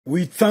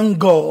We thank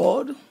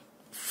God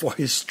for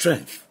His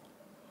strength.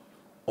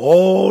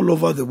 All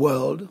over the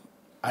world,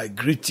 I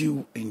greet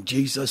you in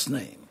Jesus'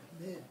 name.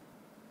 Amen.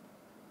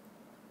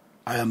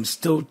 I am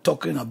still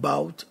talking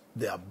about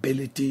the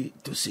ability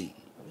to see.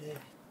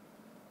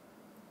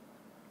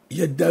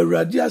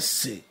 Yedaradia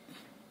se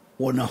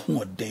wana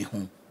hoden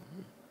ho.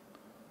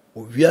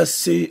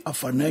 Owiase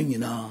afana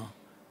nyina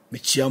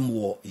mechiam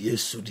wo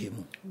Yesu di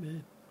mu.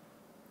 Amen.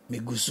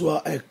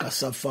 Megusua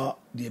kasafa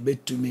de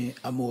betumi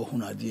ama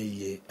hunade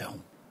ye ehun.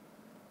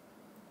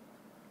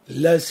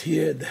 Let's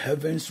hear the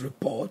heavens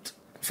report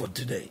for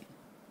today.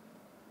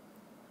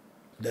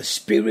 The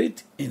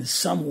spirit in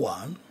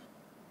someone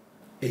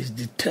is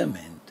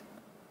determined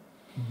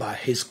by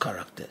his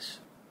characters.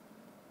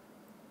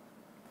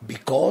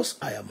 Because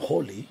I am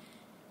holy,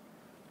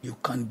 you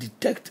can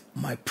detect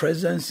my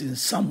presence in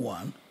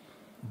someone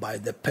by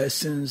the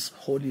person's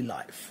holy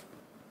life.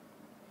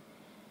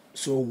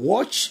 So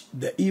watch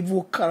the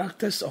evil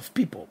characters of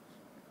people,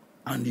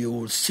 and you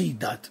will see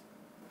that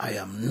I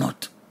am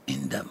not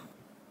in them.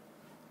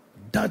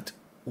 That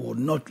will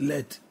not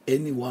let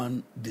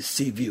anyone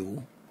deceive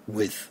you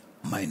with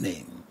my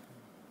name.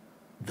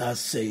 Thus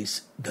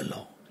says the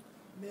Lord.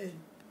 Amen.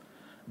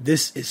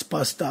 This is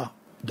Pastor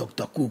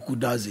Dr. Kuuku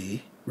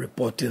Dadzie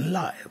reporting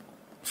live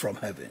from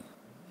heaven.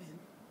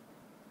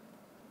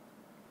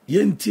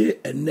 Yentie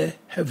ene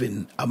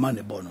heaven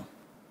amane bono.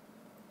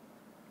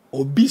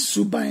 Obi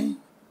suban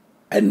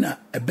ena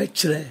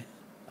ebechre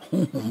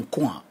honhom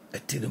ko a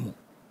etirimu.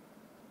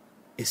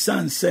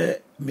 Esan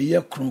se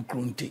meye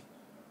kronkronti.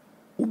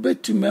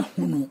 Ubetume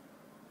hunu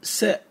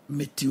se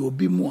meti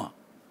obi mu a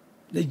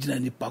le gina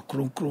nipa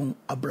kronkron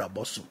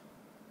abraboso.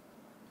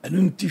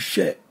 Enu nti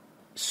hwe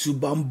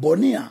suban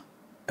boni a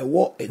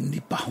ewo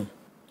enipa ho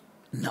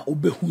na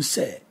obehu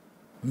se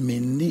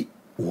menni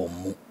wo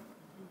mu.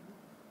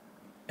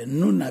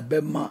 Enu na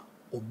bema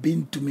obi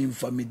ntumi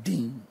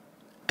mfamidin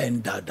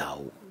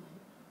endadao.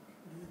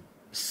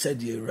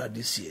 Said ye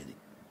radisieni.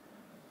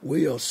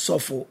 We are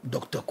suffer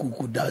Dr.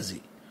 Kuuku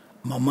Dadzie,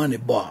 mamane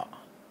ba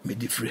me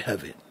di free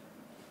heaven.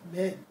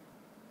 Amen.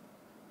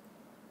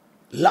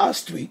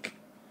 Last week,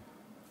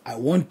 I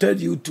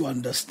wanted you to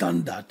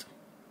understand that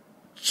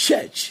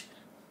church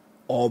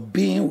or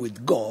being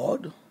with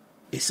God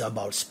is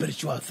about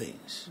spiritual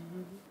things.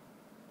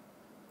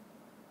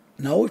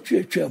 Na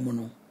ochwe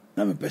mu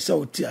na me pese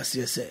oti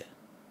ase se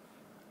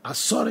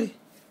asori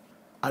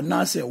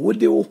anase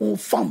wode wo ho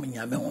fam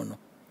nyame ho no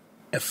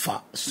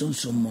efa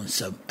sunsum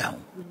monsam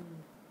ehun.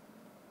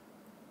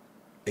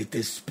 It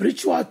is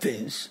spiritual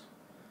things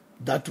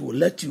that will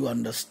let you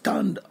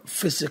understand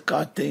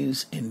physical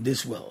things in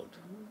this world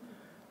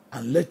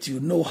and let you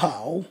know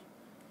how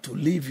to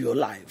live your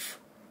life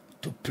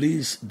to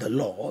please the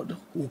Lord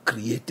who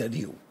created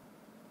you.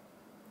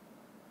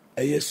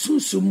 Eye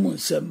sunsum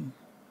monsam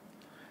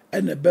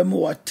ene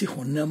bemo wati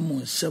honam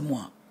monsam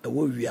a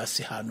ewo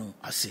wiase ha no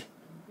ase.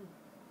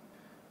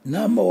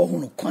 Na ma wo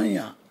hunu kwan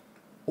a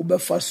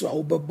obefa so a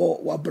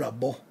obebo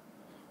wabrabo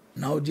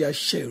na odi a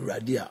hye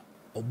urade a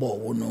obo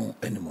wo no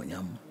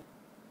animonyam.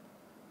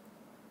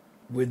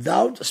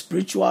 Without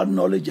spiritual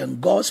knowledge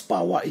and God's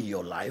power in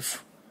your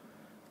life,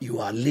 you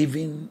are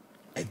living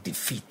a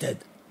defeated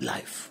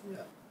life.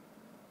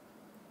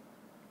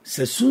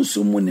 Se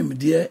sunsumu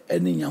nimde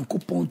eni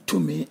nyankopon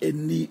tumi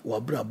eni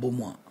wabrabo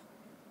mu a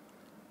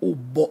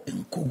obo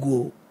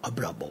enkugo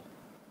abrabo.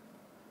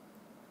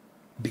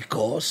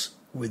 Because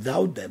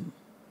without them,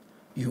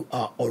 you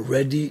are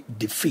already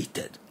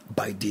defeated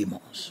by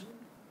demons.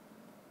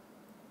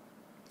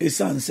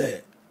 Isan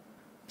se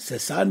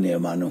sa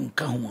nema no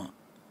nka ho a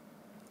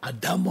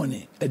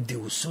adamone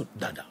ediuso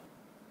dada.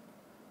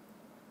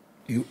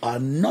 You are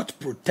not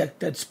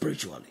protected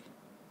spiritually.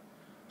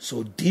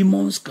 So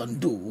demons can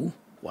do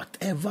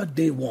whatever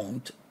they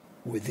want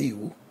with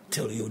you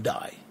till you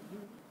die.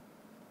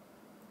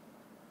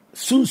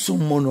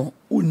 Sunsum mono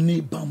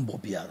uni bambo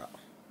biara.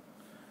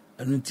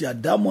 Anunti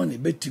adamone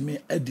betimi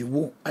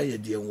ediwo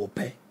ayede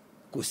enwope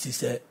kosi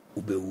se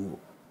ubewu.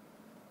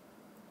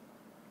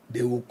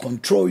 They will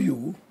control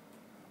you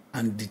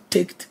and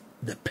dictate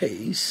the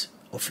pace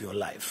of your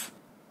life.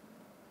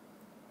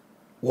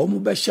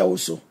 Womu be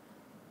shawso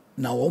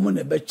na womu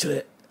ne be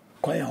kire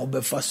kwan a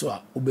obefa so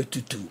a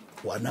obetutu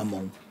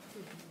wanamon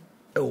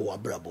ewo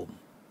abrabom.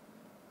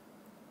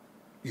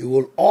 You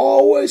will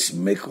always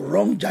make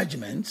wrong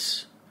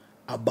judgments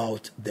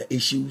about the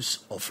issues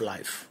of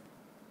life.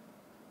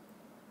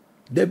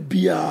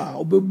 Debia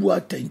obebu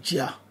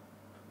atenchia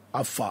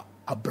afa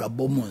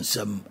abrabom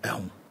nsem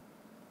ehun.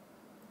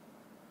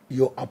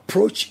 Your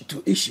approach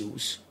to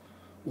issues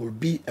will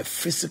be a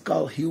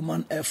physical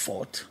human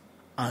effort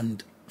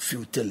and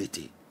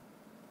futility.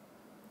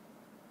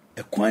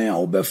 A kwan a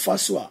obefa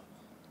so a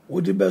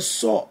wodi be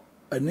so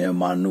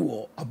enema no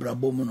wo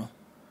abrabom no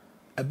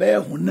ebe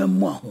honam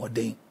mu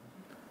ahoden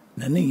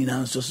na ne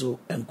nyina nso so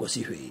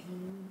enkosi hwe.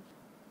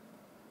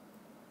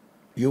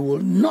 You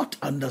will not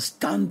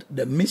understand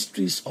the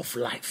mysteries of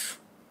life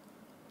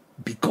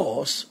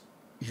because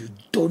you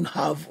don't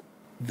have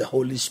the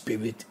Holy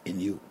Spirit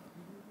in you.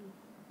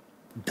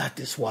 That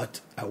is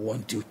what I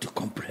want you to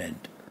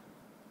comprehend.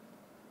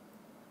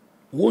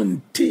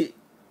 Wonte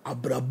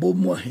abrabo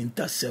mu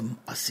ahintasem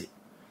ase.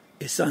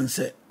 Esan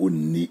se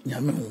unni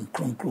nyame ho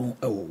kronkron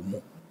ewo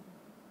mu.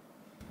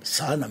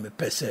 Saa na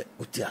mepese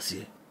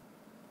utiase.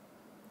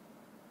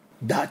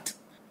 That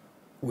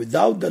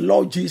without the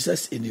Lord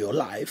Jesus in your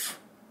life,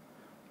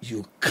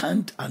 you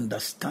can't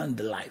understand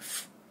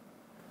life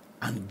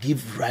and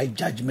give right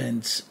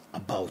judgments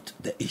about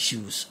the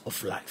issues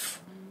of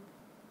life.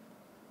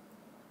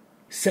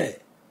 Se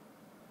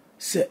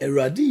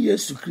Eradi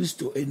Yesu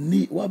Kristo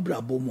eni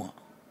wabrabo mu a,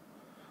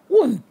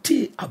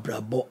 wonte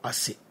abrabo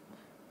ase,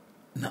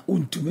 na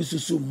untumi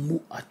susu mu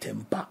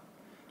atempa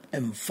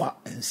emfa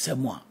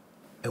ensem a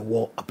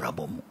ewo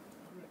abrabo mu.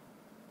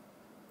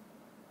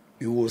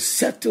 You will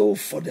settle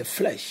for the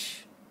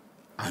flesh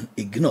and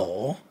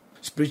ignore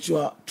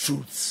spiritual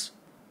truths.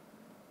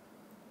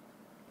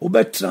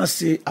 Ubetra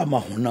se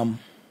amahunam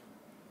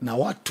na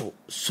wato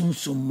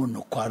sumsum mu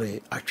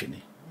nokware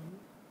atwene.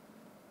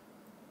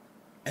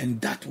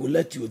 And that will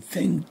let you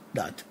think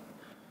that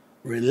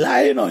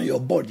relying on your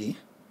body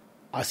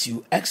as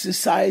you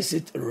exercise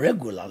it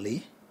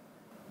regularly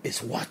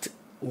is what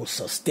will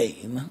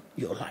sustain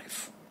your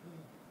life.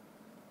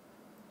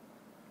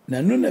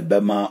 Na nune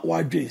bema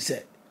wadwe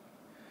se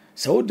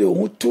wode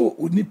wo to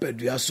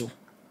onipadua so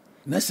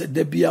na se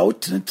da bia wo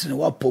tenetene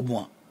wapomu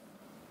a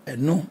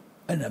eno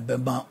ena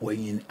bema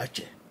wanyin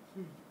ache.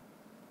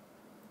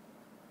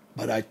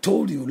 But I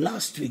told you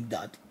last week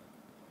that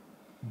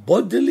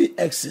bodily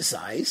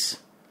exercise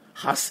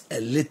has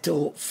a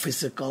little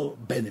physical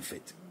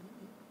benefit.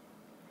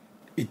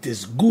 It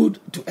is good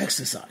to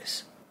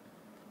exercise,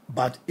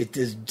 but it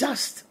is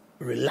just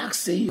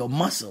relaxing your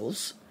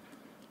muscles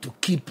to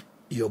keep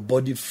your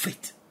body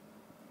fit.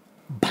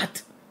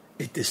 But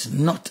it is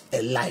not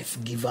a life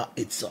giver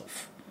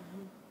itself.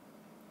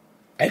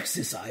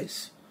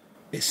 Exercise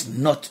is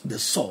not the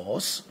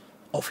source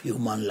of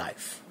human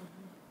life.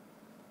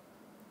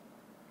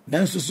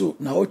 Nanso so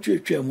na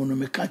otwetwe mu no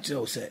meka kire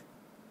wo se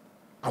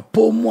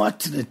apomu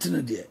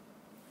atenetene de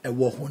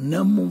ewo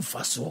honam mu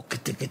mfaso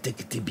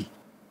ketekete bi.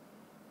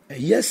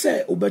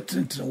 Yese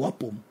obetenetene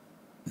wapom.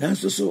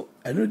 Nanso so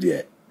eno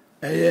de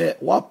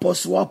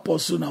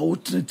waposo na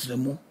wotenetene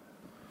mu.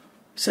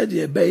 Se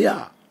de be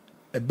ya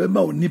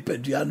ebema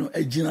onipadua no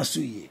agina so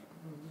ye.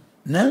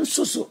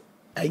 Nanso so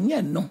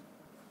enye no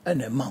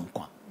ene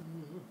mankwa.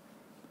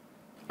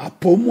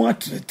 Apomu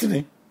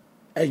atenetene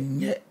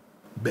enye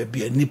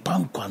baby nipa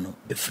nkwa no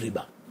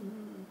efriba.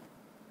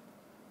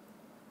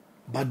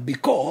 But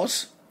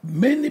because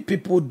many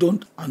people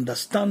don't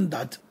understand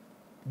that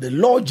the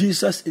Lord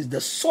Jesus is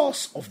the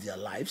source of their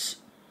lives,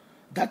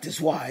 that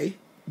is why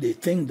they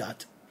think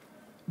that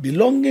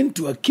belonging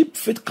to a Keep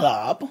Fit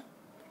club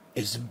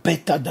is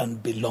better than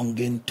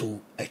belonging to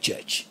a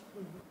church.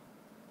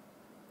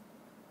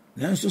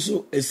 Nanso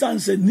so esan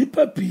se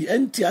nipa pi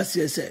enti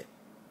ase se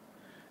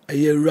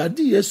Awurade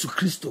Yesu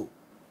Kristo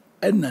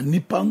ena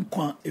nipa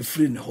nkwa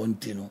efiri ne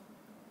honti no.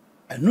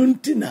 Eno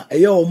nti na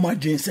eye o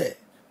madwen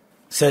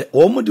se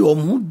omo de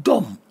omo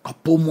dom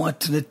apomu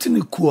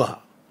atenetene ku a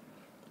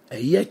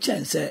eye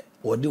chen se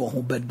wode wo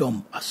ho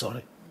bedom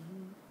asore.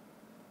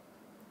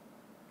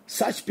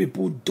 Such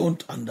people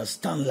don't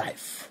understand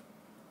life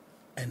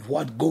and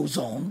what goes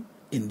on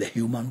in the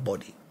human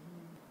body.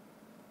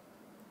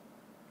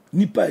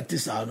 Nipa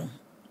etisa no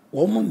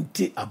omo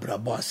nti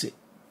abrabo ase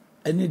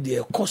ene de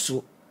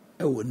ekoso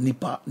ewo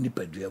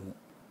nipadua mu.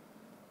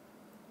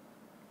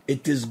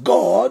 It is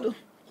God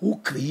who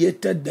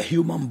created the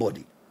human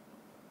body.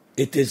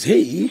 It is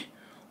He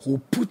who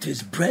put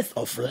His breath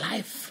of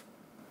life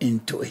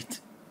into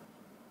it.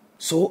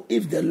 So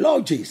if the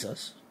Lord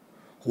Jesus,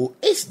 who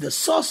is the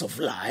source of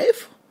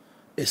life,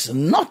 is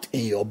not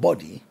in your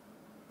body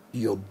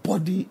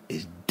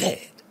is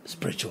dead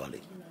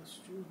spiritually.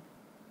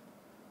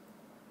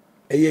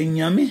 Eye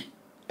nyame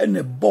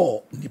ene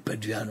bo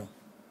nipadua no.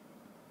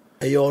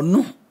 Eye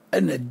ono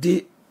ene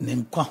de ne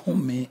nkwa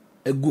home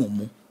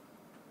egumu.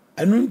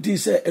 Eno nti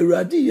se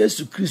Awurade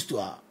Yesu Kristo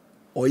a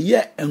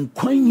oye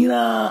nkwa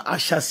nyina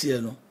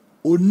ahyase no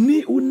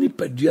oni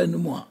unipadua no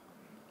mu a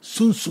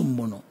sunsum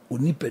mo no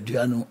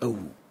unipadua no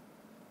awu.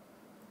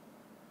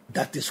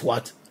 That is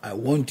what I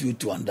want you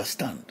to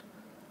understand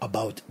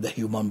about the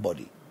human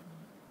body.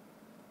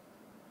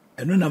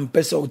 Eno na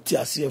mpesa uti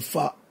ase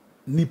fa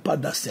nipa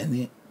da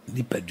sene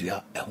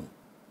nipadua ehu.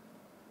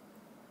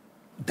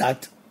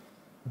 That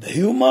the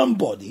human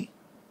body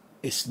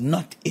is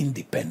not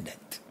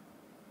independent.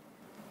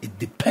 It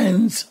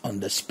depends on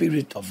the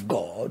Spirit of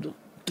God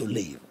to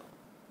live.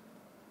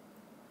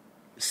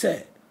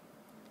 Say,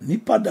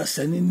 nipa da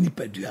sene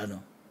nipadua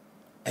no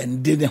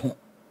endene ho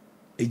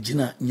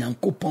ejina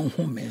nyankopon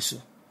ho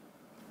meso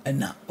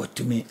ena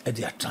otumi e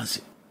dia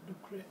transit.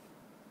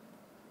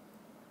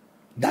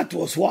 That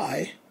was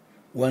why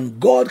when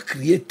God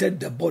created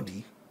the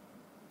body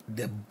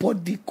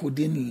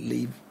couldn't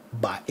live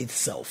by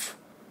itself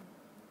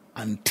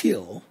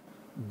until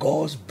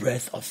God's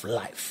breath of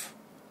life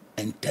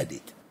entered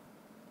it.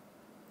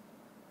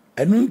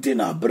 Enunti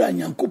na abra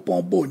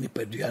nyankopon bo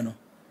nipadua no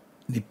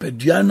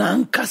nipadua no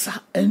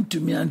ankasa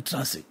antumi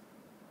antrase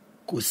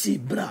kosi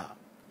bra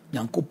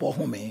Nyankopɔn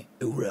home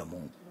ewura mu.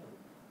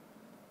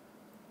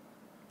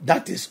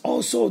 That is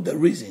also the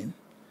reason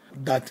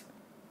that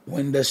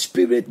when the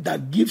spirit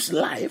that gives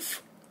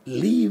life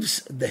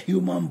leaves the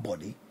human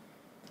body,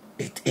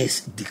 it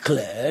is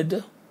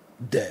declared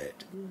dead.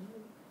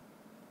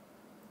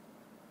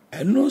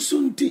 Ɛno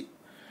nso nti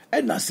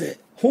ɛna sɛ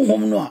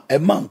honhom no a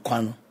ɛma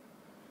nkwa no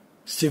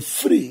sɛ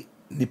firi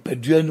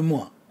nipadua no mu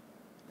a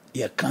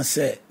yɛka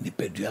sɛ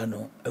nipadua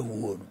no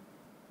awuo no.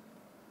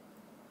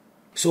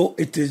 So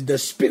it is the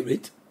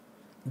spirit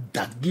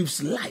that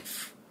gives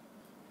life.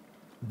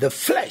 The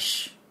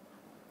flesh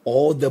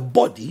or the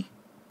body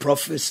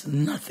profits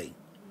nothing,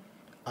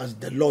 as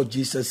the Lord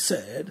Jesus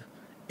said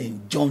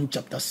in John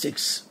chapter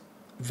 6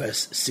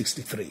 verse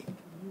 63.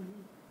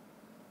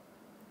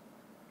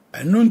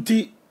 Ɛno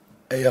nti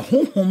ɛyɛ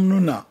honhom no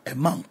na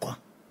ɛma nkwa.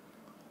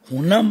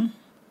 Honam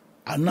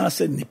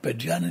anaasɛ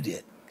nipadua no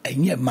deɛ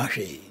ɛnyɛ ma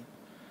hwee.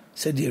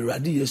 Sɛdeɛ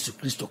Awurade Yesu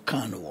Kristo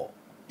kaa no wɔ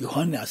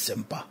Yohane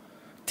Asɛmpa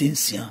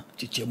tinsia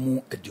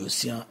chichemu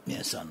aduosia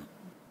miɛnsa no.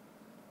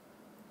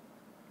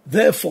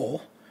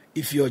 Therefore,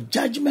 if your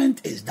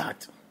judgment is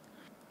that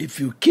if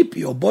you keep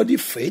your body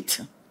fit,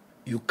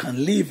 you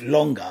can live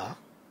longer,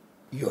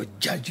 your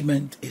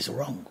judgment is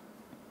wrong,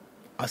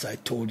 as I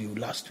told you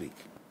last week.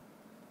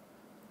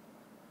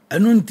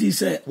 Ɛno nti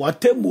sɛ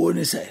watemmuo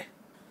ne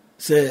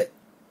sɛ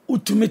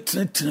utumi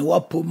tenetene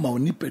wapo ma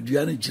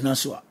onipadua no gyina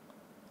so a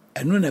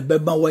ɛno na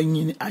ɛbɛma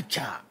wanyini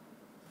akyɛ a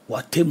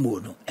watemmuo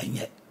no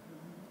ɛnyɛ.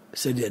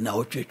 You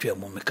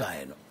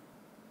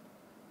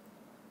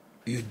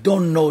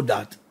don't know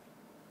that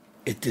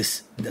it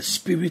is the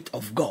Spirit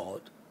of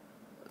God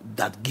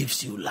that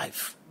gives you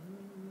life.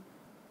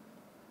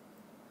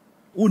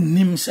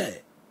 Unim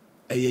se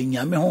eye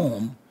nyame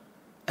honhom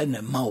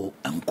ene ma wo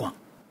nkwa.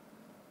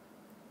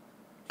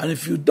 And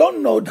if you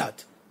don't know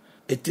that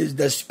it is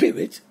the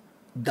Spirit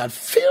that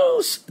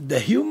fills the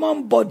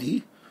human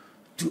body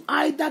to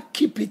either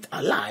keep it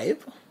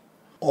alive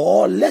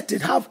or let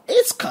it have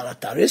its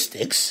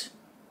characteristics,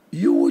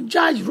 you will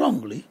judge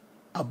wrongly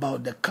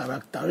about the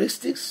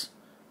characteristics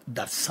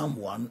that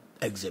someone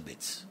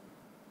exhibits.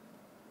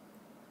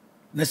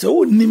 Na sɛ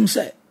wonim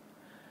sɛ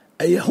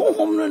ɛyɛ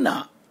honhom no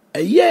na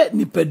ɛyɛ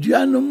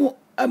nipadua no mu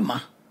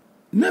ɛma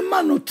na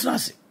ma no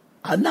trase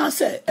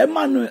anaasɛ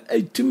ɛma no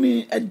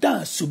ɛtumi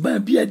ɛda suban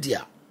bi adi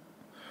a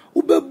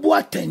wobɛbu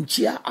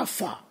atɛnkyea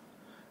afa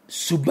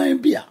suban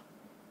bi a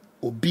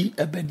obi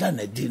ɛbɛda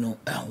n'adi no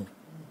ɛho.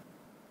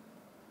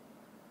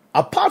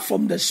 Apart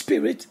from the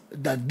spirit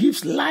that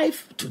gives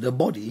life to the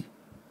body,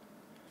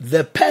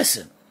 the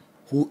person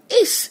who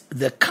is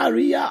the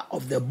carrier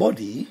of the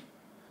body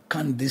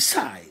can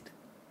decide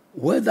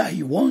whether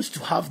he wants to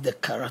have the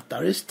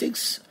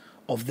characteristics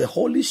of the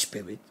Holy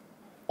Spirit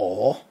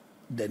or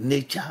the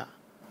nature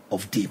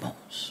of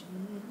demons.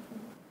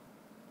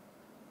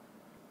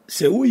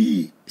 Sɛ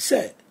woyi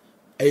sɛ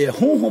ɛyɛ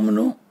honhom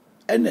no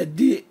ɛna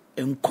di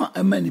nkwa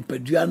ɛma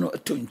nipadua no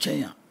to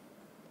nkyɛn a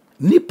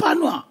nipa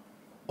no a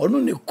ono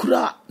ne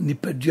kura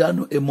nipadua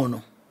no emu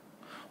no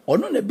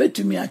ono ne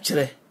betumi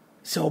akyerɛ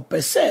sɛ ɔpɛ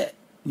sɛ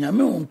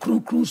nyame won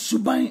kronkron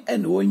suban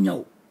ene wonya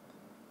wo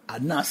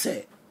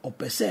anasɛ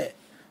ɔpɛ sɛ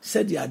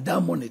sɛde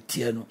adamo ne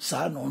tie no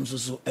saa no nso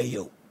so ɛyɛ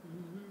wo.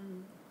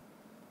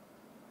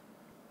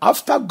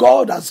 After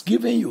God has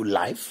given you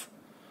life,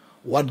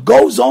 what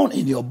goes on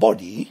in your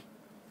body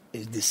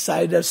is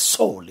decided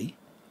solely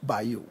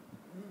by you.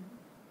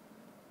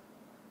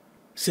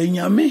 Sɛ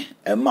nyame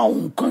ɛma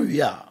wo nkwa wie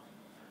a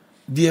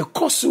deɛ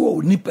kɔso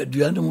wɔ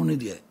nipadua no mu no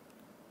deɛ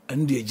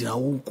ɛno deɛ gyina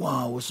wo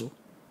nkwa wo so.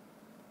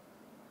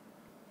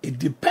 It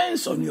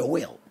depends on your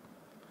will.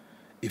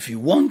 If you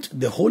want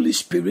the Holy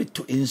Spirit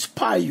to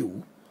inspire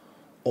you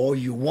or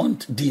you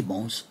want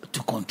demons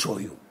to control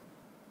you.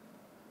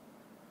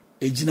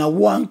 Egyina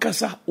wo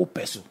ankasa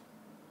wopɛ so.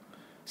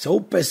 Sɛ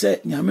wopɛ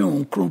sɛ nyame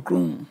wo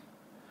kronkron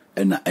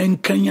ɛna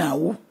ɛnkanya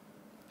wo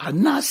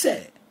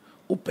anaasɛ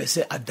wopɛ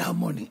sɛ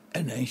adamoni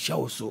ɛna ɛnhyɛ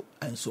wo so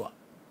ɛnso a.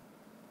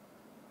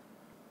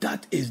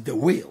 That is the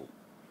will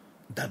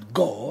that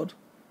God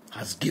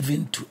has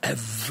given to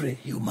every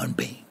human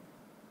being.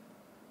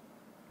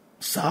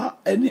 Sa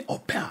any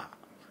ɔpɛ a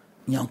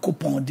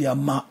Nyankopɔn de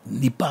ama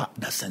nipa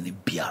dasani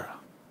biara.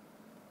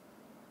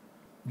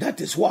 That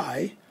is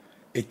why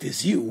it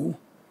is you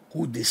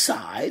who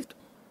decide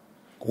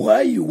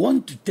where you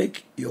want to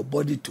take your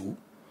body to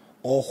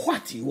or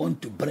what you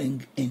want to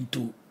bring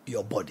into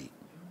your body.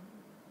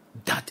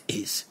 That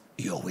is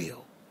your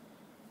will.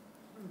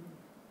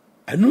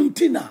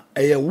 Enuntina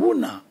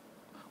eyewuna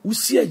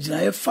usi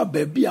agyinae fa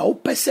baabi a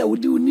wopɛ sɛ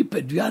wode wo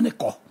nipadua ne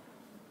kɔ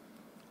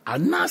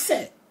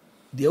anaasɛ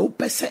deɛ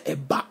wopɛ sɛ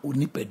ɛba wo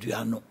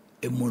nipadua no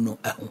emu no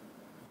ɛho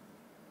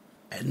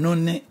ɛno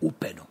ne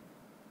wopɛ no.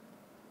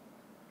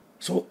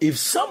 So if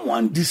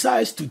someone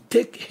decides to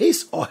take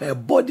his or her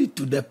body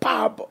to the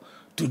pub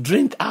to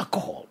drink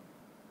alcohol,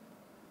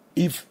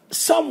 if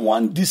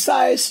someone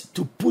decides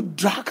to put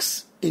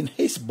drugs in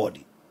his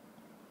body,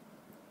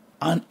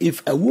 and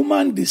if a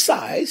woman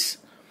decides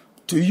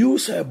to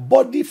use her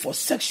body for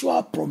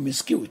sexual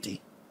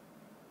promiscuity,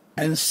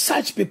 and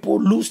such people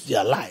lose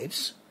their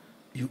lives,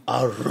 you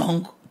are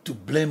wrong to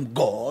blame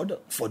God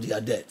for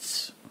their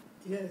deaths.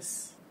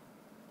 Yes.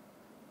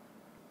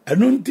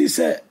 Enunti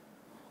se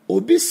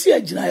obi si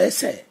agina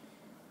yese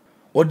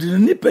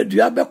odini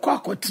nipadua bekọ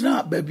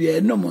akotena baabi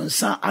enom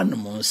nsa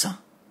anom nsa.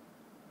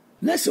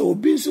 Na se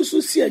obi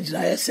nsusu si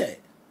agina yese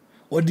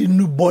odi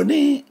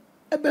nubone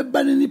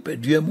ebeba ne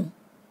nipadua mu.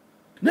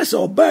 Na se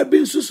oba bi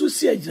nsusu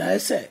si agina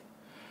yese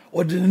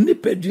odi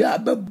nipadua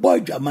abebọ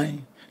adwaman.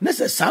 Na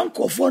se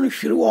sankofo no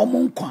hwere wo mo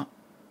nkwa.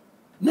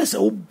 Na se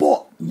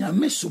wo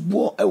nyame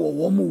sobo ewo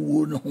wo mo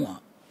wuo no ho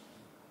a.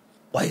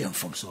 Why am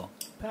from so?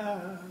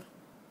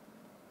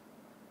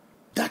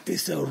 That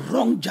is a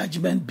wrong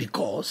judgment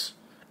because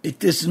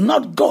it is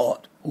not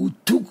God who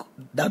took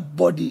that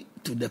body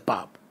to the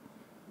pub,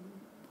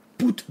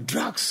 put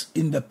drugs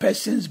in the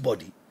person's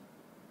body,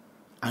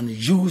 and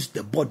used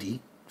the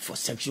body for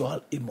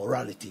sexual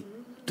immorality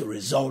to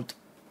result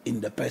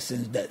in the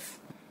person's death.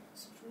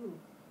 It's true.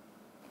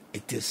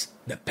 It is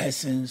the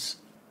person's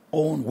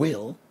own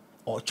will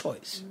or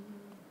choice.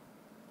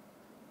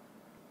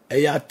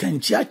 Eya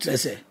tenchia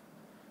trese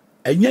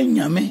enye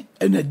nyame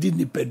ena di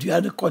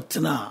nipadua de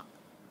kotena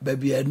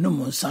baby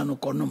enum nsa no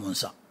konom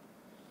nsa.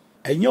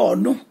 Enye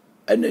ono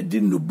ena di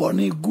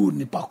nubone gu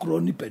nipakro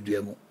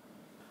nipadua mu.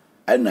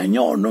 Ena enye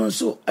ono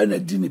nso ena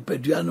di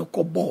nipadua no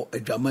kobo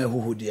adwama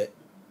ehohodie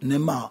ne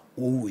ma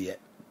wowuye.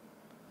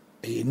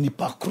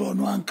 Nipakro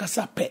no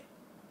ankasa pe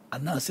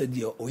anase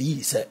die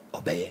oyi se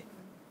obeye.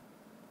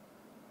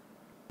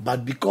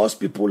 But because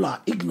people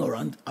are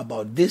ignorant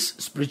about this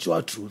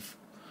spiritual truth,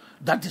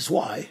 that is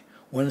why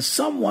when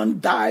someone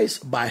dies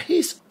by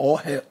his or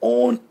her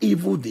own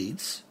evil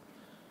deeds,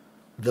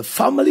 the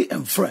family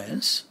and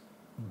friends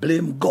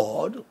blame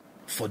God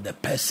for the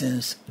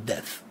person's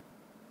death.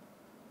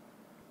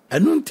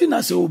 Enunti na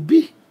se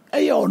obi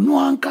eye ono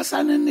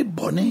ankasa ne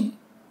bone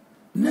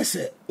ne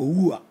se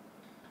owua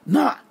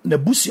na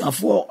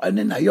nebusuafo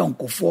ene na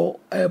yonkofo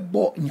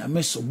ebo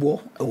nyame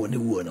sobo ewo ne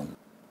wuo no.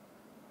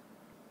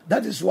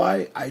 That is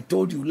why I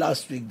told you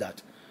last week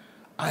that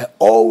I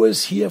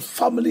always hear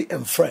family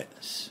and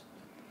friends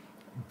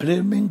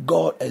blaming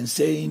God and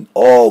saying,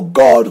 "Oh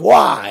God,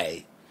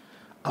 why?"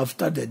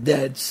 after the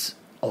deaths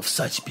of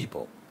such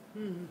people.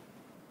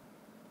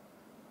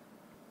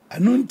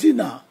 Anunti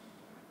na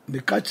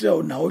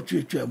mekachire na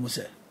otwetwe mu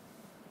se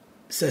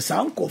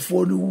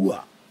sankofo no wu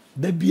a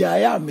da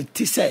biaya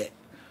meti se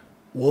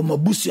wo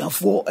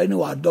mabusuafo ene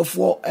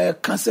wadofo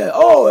ka se,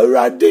 "Oh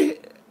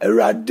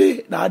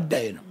erade na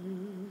adai no."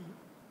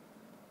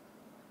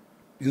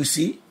 You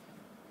see,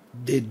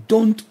 they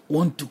don't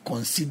want to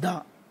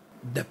consider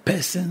the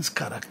person's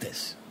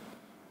characters.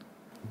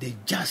 They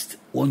just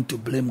want to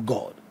blame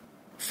God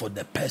for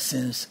the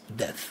person's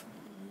death.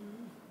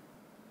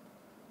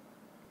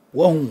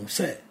 One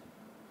say,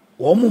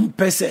 "Woman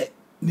pese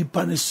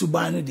nipa ne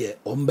subane de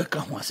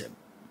ombeka ho asem."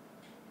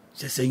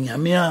 Se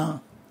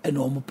nyamea ene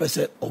omo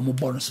pese omo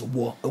bon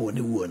sobo e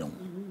woni wuo no.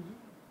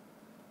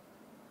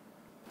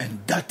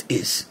 And that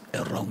is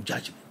a wrong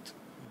judgment.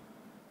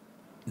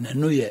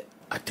 Nanuye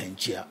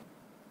attention.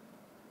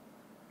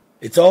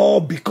 It's all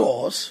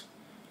because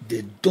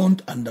they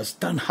don't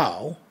understand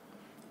how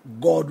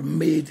God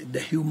made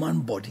the human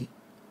body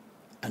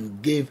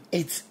and gave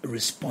its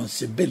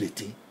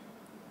responsibility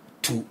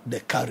to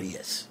the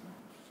carriers.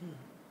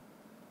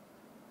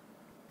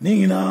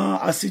 Nina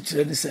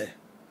asichire ni se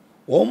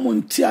wo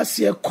munti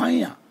ase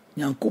kwan a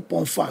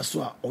Nyankopon fa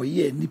so a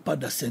oye nipa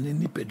dasane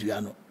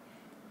nipadua no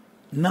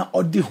na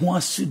odi ho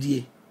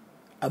asudie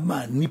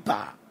ama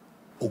nipa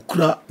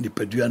okura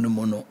nipadua no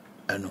mono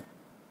eno.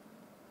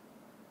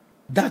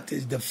 That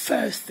is the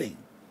first thing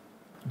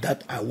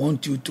that I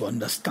want you to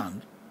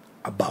understand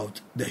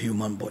about the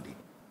human body.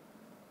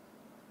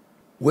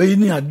 We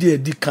ni ade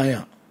edi kan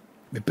a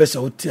me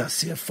pesa oti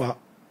ase fa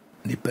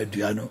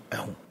nipadua no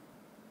eho.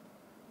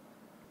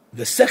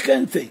 The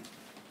second thing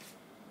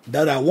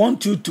that I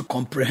want you to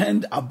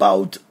comprehend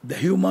about the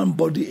human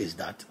body is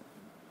that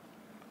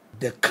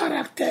the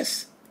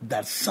characters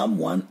that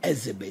someone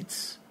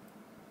exhibits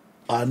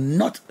are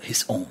not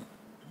his own.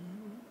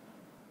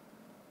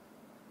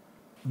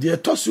 The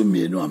tosu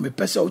mienu a me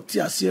pesa oti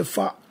ase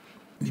fa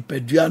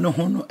nipadua no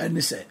ho no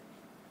ene se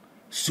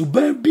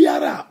suban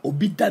biara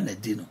obi da na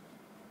di no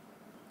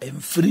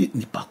emfiri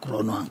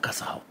nipakro no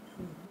ankasa ho.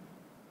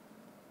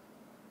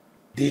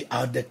 They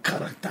are the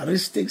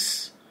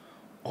characteristics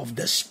of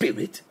the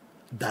spirit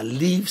that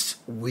lives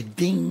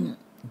within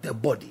the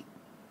body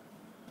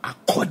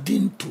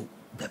according to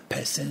the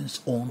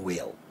person's own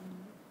will.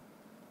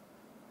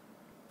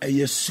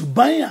 Eye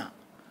suban a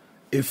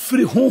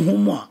efiri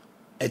honhom a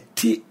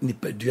eti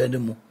nipadua ne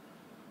mu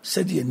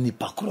sede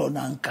nipakro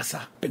na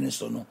ankasa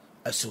peniso no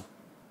eso.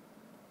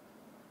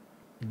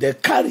 The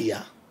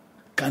carrier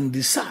can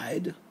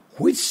decide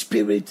which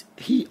spirit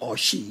he or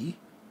she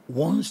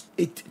wants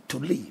it to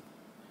live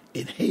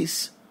in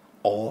his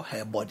or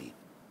her body.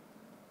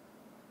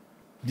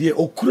 The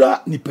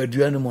okura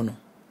nipadua ne mu no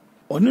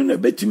onu na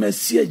betima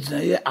si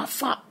aginaye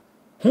afa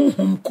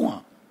honhom ko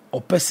a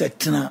ɔpɛ sɛ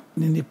tena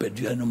ne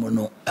nipadua no mu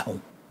no ɛho.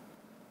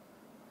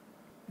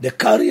 The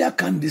carrier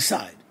can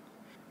decide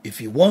if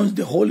he wants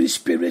the Holy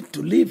Spirit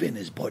to live in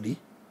his body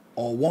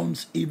or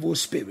wants evil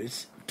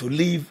spirits to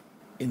live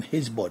in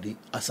his body,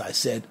 as I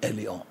said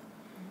earlier on.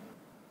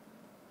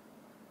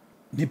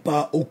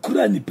 Nipa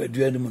okura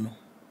nipadua no mu no,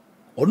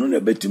 ɔno na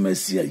betuma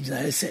si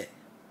agyinae sɛ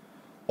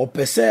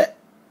ɔpɛ sɛ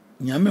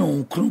nyame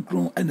hon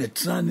kronkron ɛna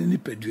tena ne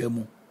nipadua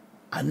mu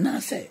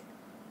anaasɛ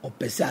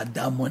ɔpɛ sɛ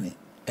adamɔne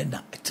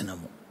ɛna ɛtena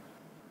mu.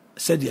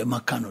 Sɛdeɛ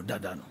maka no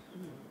dada no.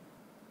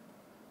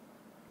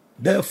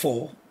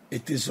 Therefore,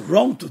 it is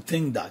wrong to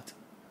think that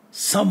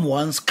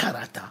someone's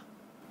character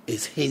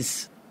is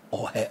his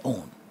or her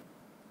own.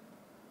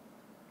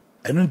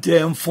 Ɛno nti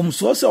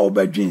mfomsoɔ sɛ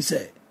wobɛdwen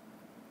sɛ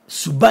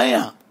suban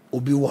a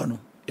obi wɔ no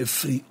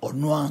ɛfiri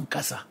ɔno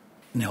ankasa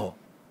ne hɔ.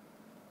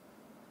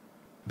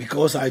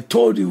 Because I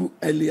told you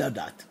earlier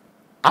that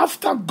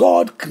after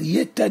God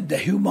created the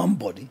human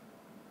body,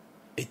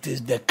 it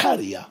is the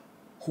carrier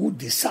who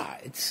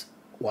decides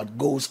what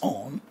goes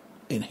on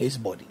in his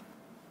body.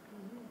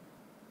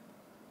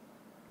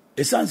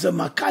 Ɛsiane sɛ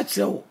maka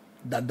kyerɛ wo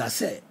dada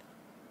sɛ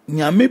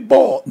nyame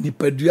bɔɔ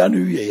nipadua no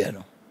wieɛ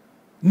no,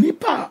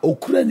 nipa a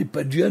okura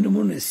nipadua no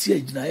mu na si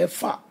agyinaeɛ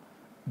fa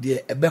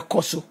deɛ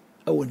ɛbɛkɔ so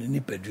ɛwɔ ne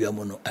nipadua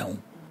mu no ɛho.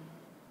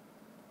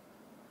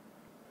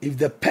 If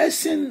the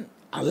person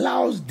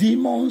allows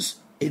demons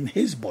in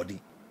his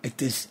body, it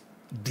is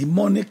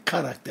demonic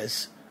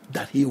characters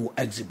that he will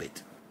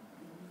exhibit.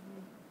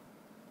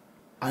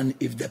 And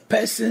if the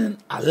person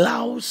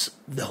allows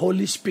the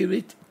Holy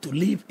Spirit to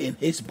live in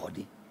his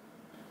body,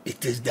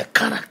 it is the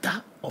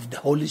character of the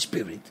Holy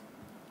Spirit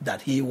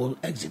that he will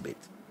exhibit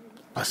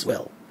as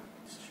well.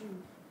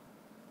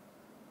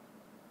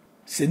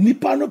 Se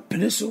nipa no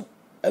pene so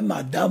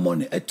ema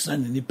damoni etna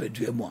ne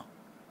nipadua mu a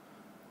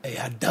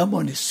eya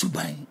damoni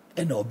suban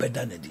ena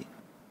obeda ne di.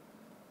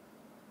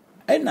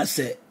 Ena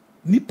se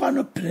nipa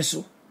no pene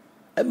so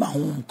ema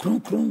honhom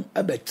kronkron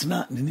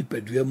ebetna ne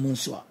nipadua mu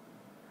nso a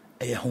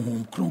eya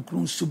honhom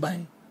kronkron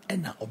suban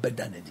ena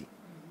obeda ne di.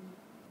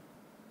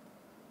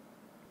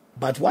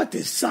 But what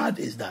is sad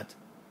is that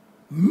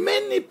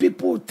many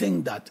people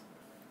think that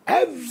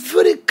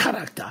every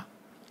character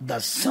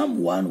that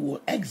someone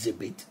will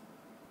exhibit,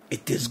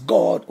 it is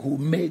God who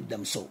made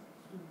them so.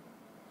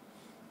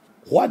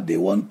 What they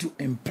want to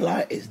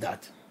imply is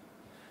that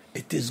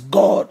it is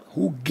God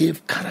who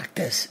gave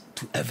characters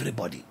to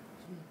everybody,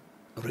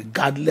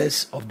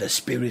 regardless of the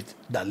spirit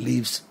that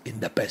lives in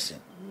the person.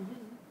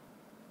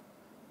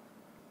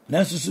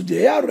 Nanso so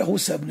de ya reho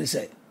sabne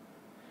say,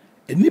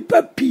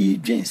 nipa pi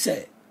dwen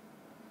say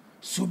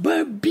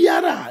suban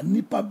biara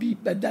nipa bi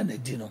beda na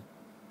di no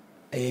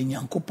eye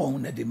Nyankopɔn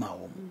na di ma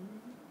wo.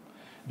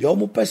 De o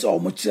mo pese o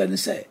mo kire ne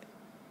say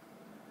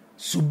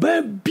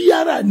suban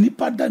biara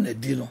nipa da na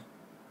di no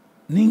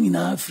ni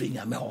nyina afri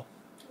nyame ho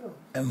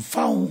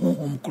emfa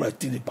honhom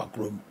kurati nipa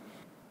krom.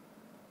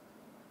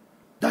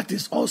 That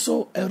is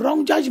also a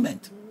wrong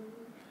judgment.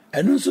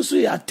 And also so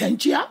ya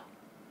tenchia.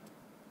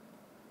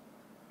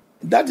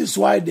 That is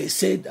why they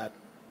say that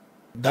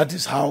that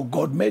is how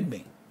God made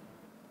me.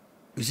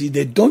 You see,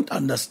 they don't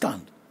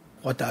understand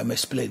what I'm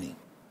explaining.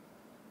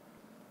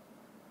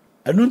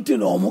 And until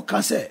no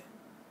can say,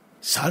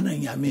 Sana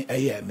yami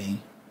eye me.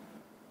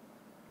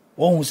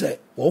 One say,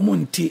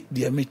 Womunti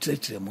the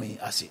emitre me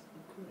as it.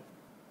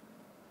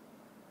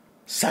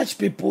 Such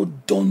people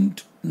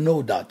don't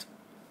know that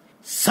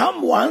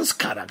someone's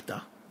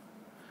character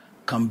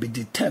can be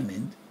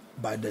determined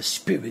by the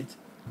spirit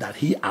that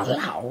he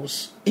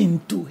allows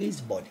into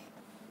his body.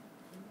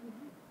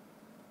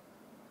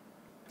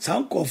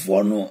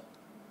 Sankofo no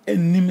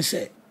enim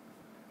se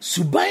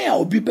suban a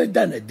obi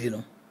beda na di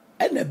no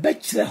e na be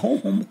kire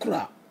honhom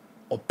kra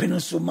opene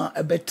so ma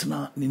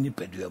ebetena ne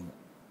nipadua mu.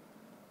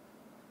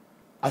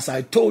 As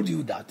I told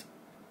you that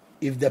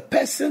if the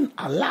person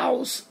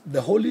allows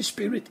the Holy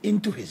Spirit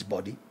into his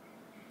body,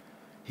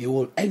 he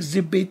will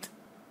exhibit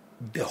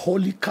the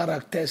holy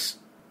characters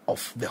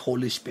of the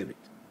Holy Spirit.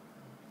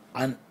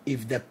 And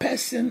if the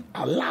person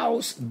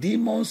allows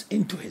demons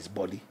into his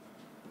body,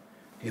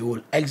 he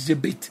will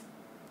exhibit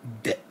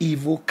the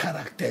evil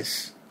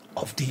characters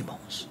of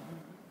demons.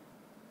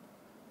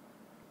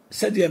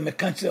 Said the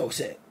mechanic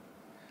say,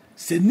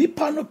 se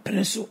nipa no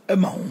prenso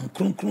ema hon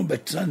kronkron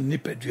betra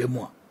nipadua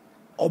mu a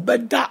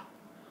obeda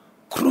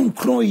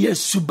kronkron ye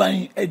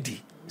suban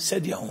edi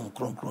said the hon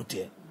kronkron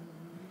tie.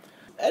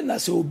 Ena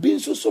se obi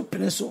nso so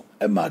prenso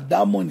ema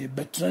damoni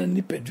betra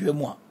nipadua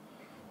mu a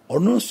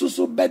ono nso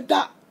so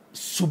beda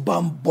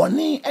suban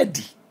boni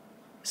edi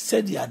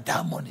said the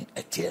damoni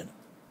etie.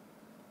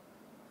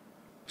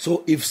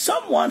 So if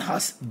someone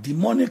has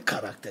demonic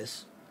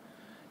characters,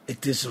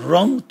 it is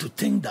wrong to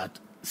think that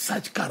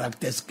such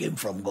characters came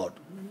from God.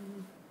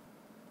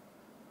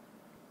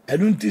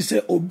 And when you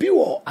say obi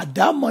wo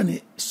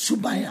adamani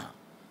subaya,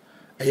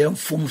 ayam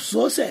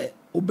fumso se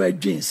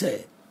obedin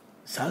se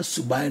sa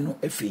suban no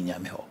efi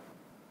nyame ho.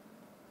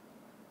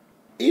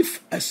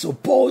 If a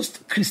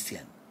supposed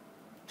Christian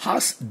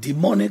has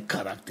demonic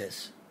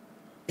characters,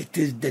 it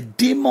is the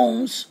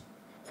demons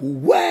who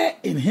were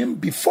in him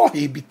before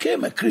he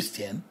became a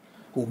Christian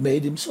who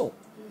made him so.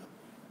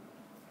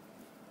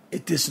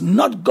 It is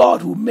not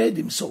God who made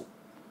him so,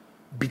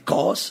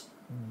 because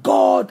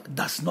God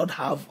does not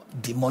have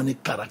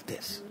demonic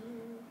characters.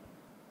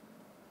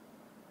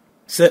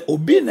 Say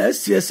obi na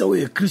esie se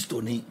we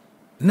Kristoni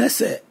na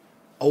se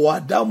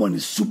owa damoni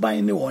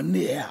suban ne won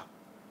ne ya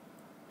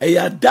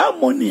eya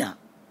damonia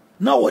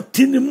na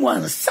wotini mu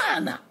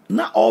ansana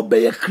na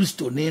obeye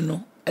Kristoni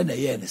no ena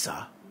ye ne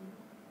sa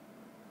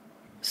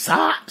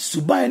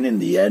suban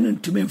ne ye no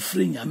ntumi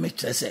mfiri nyame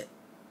kire se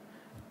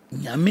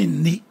nyame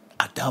ni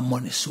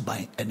adamoni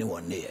suban ene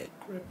won ne ye.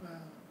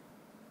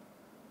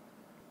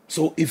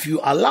 So if you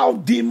allow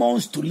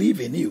demons to live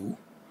in you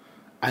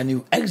and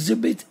you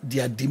exhibit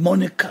their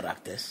demonic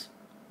characters,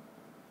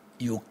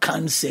 you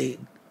can't say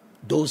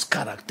those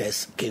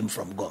characters came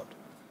from God.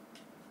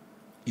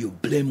 You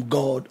blame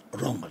God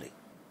wrongly.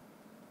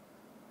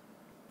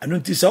 And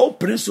it is our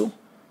principle,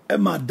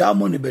 Emma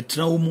Damoni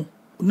Betraumu,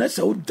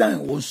 Nessa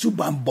Udan was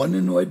Suban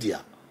Bonino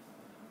Edia.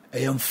 I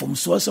am from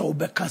Sosa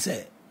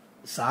Obekase,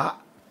 Sa,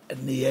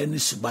 and the any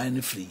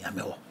Subani free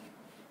Yameo.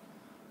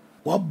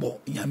 Wabo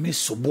Yami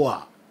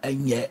Soboa,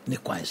 and yet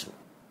Nekwanso.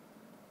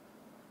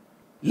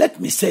 Let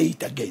me say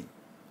it again.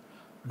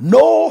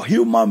 No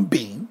human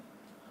being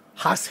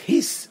has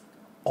his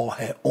or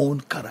her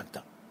own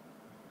character.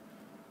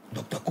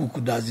 Dr.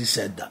 Kuuku Dadzie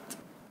said that.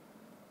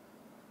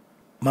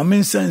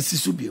 Mamin sensi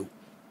subio.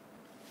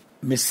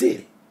 Me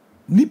say,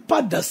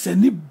 nipa da se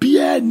ni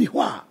bia ni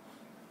hwa.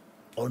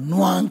 Ono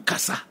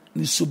ankasa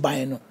ni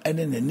suban no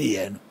ene ne ne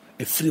ye no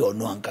e free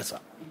ono ankasa.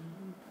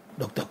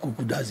 Dr.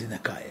 Kuuku Dadzie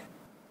nekaye.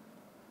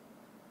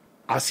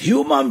 As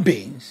human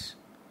beings,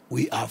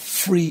 we are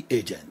free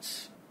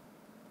agents.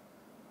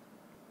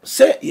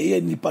 Say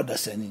ye nipa da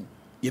se ni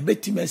ye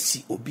betime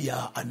si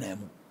obia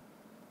anemu.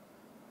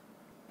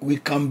 We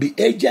can be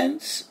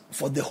agents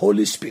for the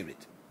Holy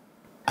Spirit,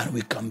 and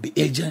we can be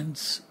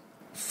agents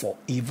for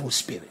evil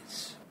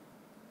spirits.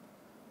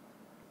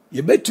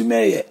 Ye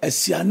betume ye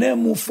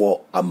asianemu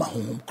for ama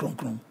honhom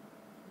kronkron.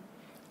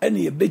 And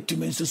ye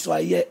betume nso so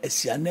aye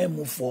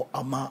asianemu for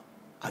ama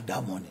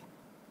adamoni.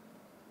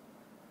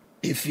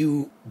 If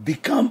you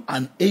become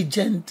an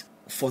agent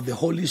for the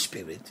Holy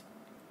Spirit,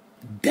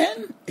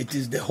 then it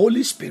is the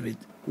Holy Spirit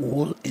who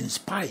will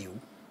inspire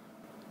you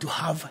to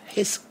have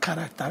his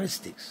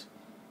characteristics.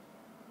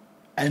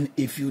 And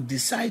if you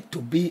decide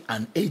to be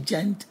an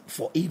agent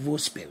for evil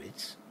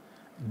spirits,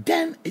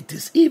 then it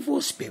is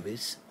evil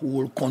spirits who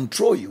will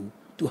control you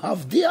to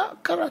have their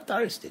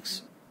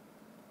characteristics.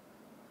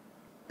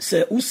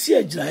 Se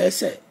usie jina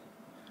se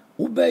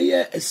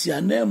ubeye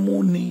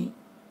esianemu ni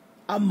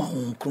ama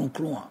hon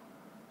kronkron a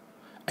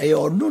eye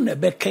onu ne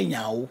be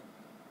kenya wo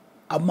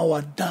ama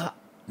wada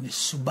ni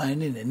suban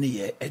ne ne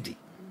ye edi.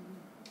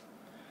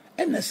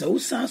 Ena se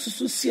usan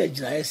susu sie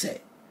jina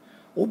se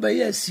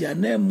obeye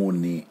esianemu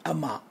ni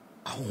ama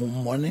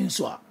ahommone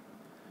nso a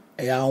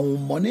eya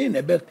ahommone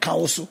ne be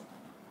kawo so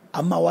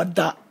ama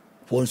wada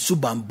won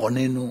suban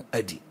bone no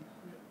adi.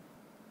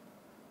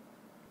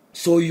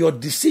 So your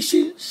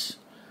decisions,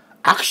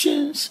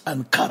 actions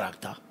and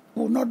character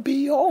will not be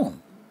your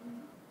own.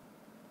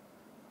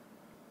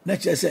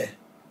 Next say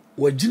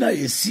wajina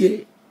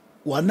yesie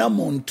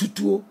wanamon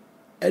tutuo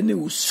ene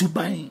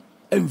usuban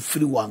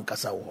emfiri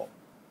wankasa wo.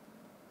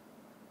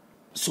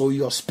 So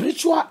your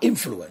spiritual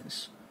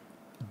influence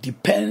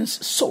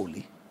depends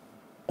solely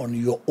on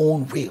your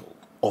own will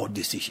or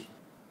decision.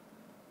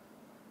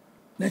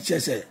 Next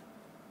say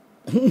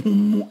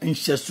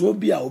nhyeso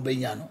bia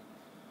obenya no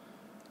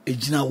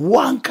ejina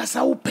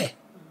wankasa wo pe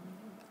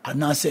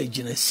anase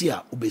ejina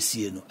sia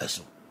obesie no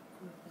eso.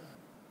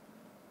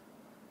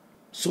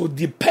 So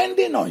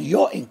depending on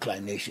your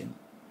inclination,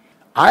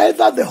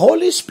 either the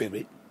Holy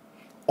Spirit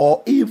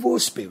or evil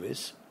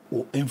spirits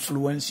will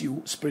influence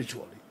you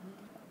spiritually.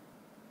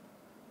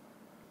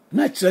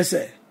 Next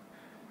say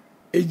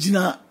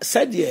ejina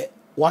said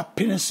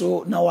wapene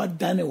so na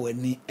wadane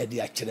wani edi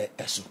akire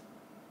eso.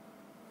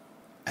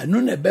 Eno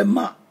ne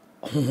bema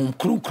honhom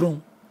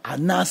kronkron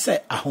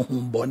anase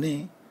ahohom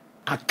bone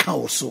aka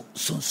oso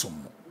sonsom.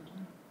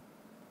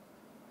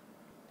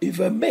 If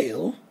a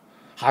male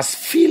has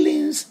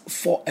feelings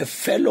for a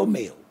fellow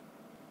male,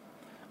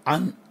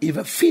 and if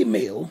a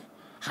female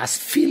has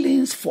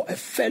feelings for a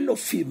fellow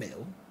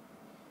female,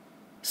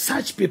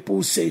 such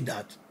people say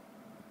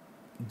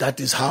that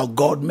is how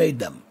God made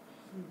them.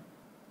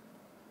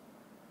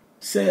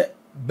 Say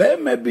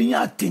bema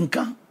binya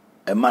tinka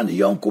ema ne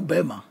yonko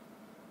bema.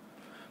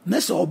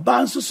 Nese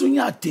oba nso so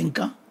nya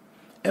tinka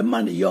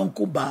ema ne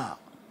yonko ba.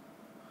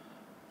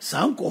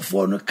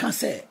 Sankofo no ka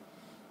say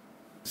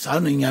sa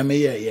no nyame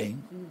ye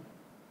yen.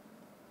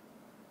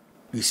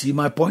 You see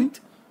my point?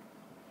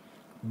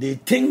 They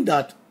think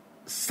that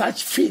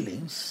such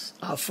feelings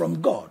are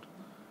from God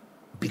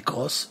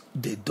because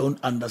they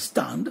don't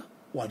understand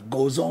what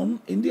goes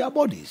on in their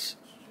bodies.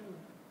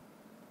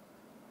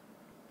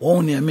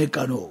 Won ye make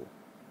no.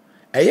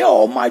 Eye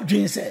o ma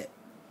dwen say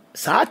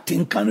sa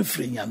tinka no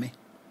firi nyame.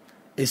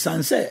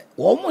 Esan say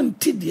wo mo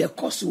nti de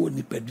ekoso wo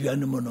nipadua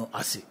no mu no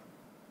ase.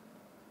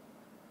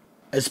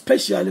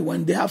 especially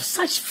when they have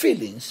such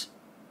feelings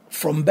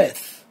from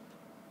birth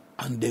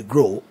and they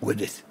grow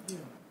with it.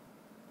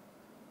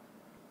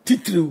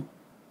 Titru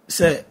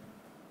say,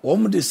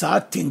 "Omu de sa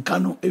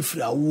tinkano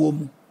efra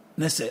womu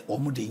ne se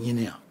omu de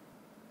nyinia."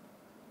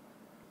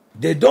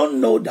 They don't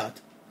know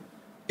that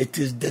it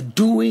is the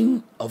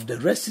doing of the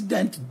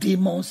resident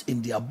demons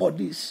in their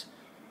bodies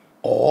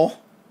or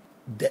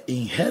the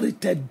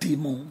inherited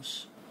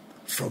demons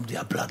from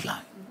their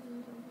bloodline.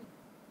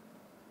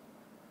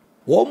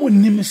 Womu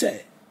nim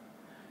se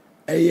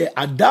eye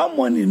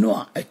adamoni no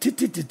a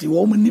etititi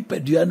womu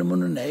nipadua no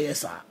no na eye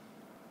sa.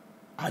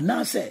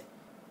 Ana se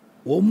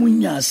womu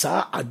nya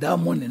sa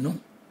adamoni no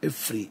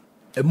efri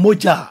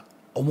emoja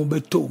omu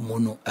beto mu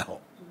no eho.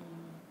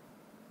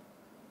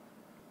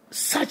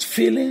 Such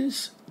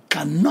feelings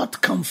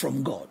cannot come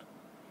from God,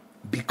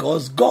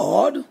 because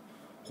God,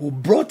 who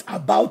brought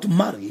about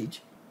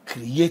marriage,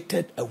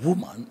 created a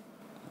woman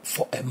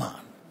for a man.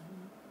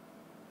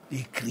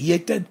 He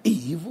created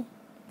Eve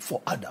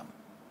for Adam.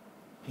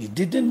 He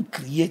didn't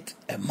create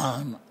a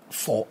man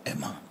for a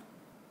man.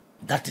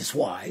 That is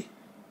why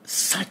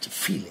such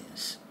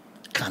feelings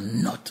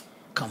cannot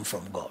come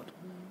from God.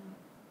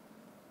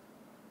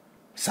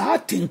 Sa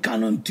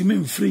tinkano ntimi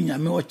mfiri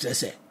nyame o kyerɛ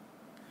sɛ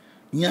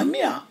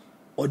nyame a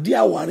ɔde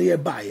aware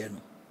baeɛ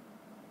no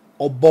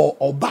ɔbɔ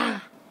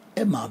ɔbaa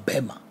ɛma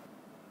bɛma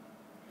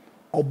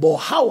ɔbɔ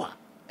Hawa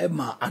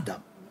ɛma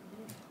Adam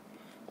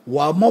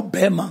wamɔ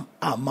bɛma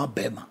ama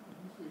bɛma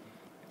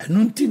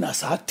ɛno nti na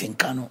saa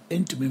tinkano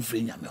ntimi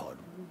mfiri nyame hɔ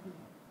no.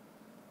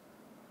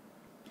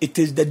 It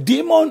is the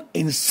demon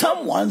in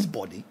someone's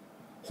body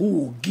who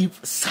will give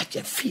such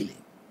a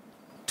feeling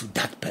to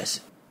that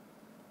person.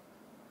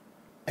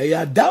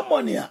 Ɛyɛ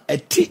adamoni a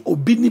ɛti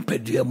obi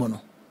nipadua mu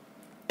no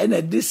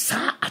ɛna ɛde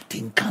saa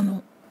atinka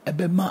no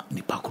ɛbɛma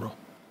nipa korɔ.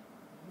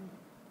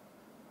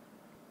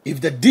 If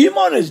the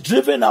demon is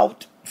driven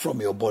out from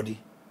your body,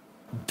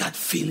 that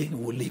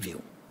feeling will leave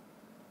you.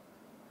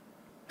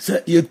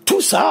 Sɛ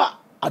yɛtu saa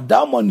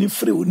adamoni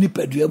firi wo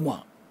nipadua mu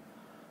a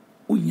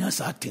wonya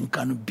saa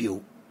atinka no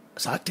bio,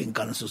 saa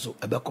atinka no so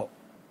ɛbɛkɔ.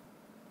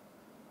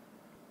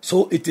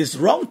 So it is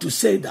wrong to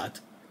say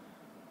that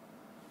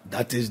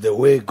is the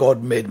way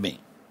God made me.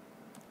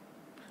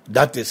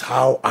 That is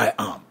how I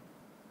am.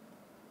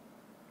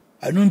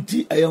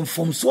 Anunti ayam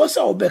from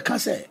sosa obeka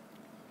se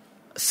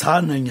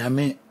sa na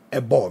nyame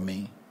ebo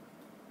me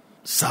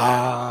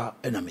sa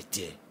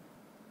enamete.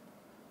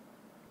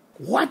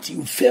 What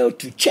you fail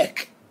to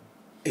check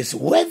is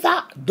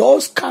whether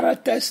those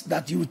characters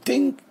that you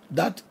think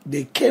that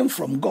they came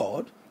from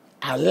God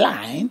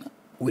align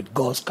with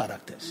God's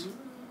characters.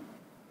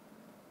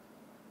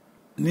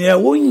 Near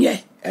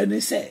wonye ene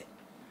se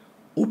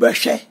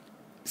ubehwe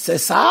se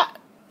sa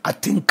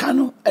atinka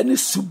no ene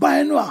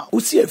suban no a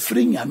osi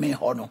afiri nyame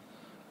ho no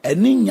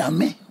ene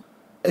nyame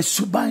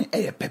esuban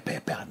eye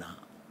pepepe ana.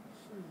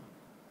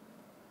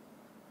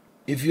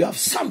 If you have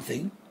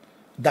something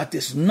that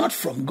is not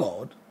from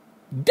God,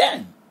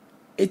 then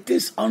it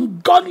is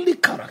ungodly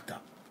character.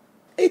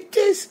 It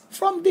is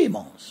from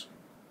demons.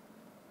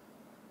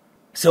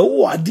 So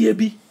wadie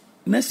bi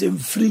na se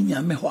mfiri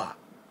nyame ho a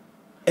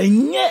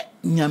enye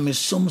nyame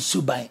som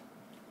suban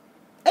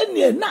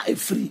ene na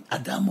efiri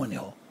adamoni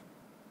ho.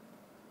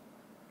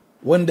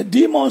 When the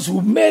demons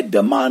who made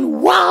the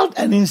man wild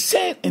and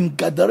insane in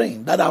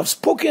gathering that I've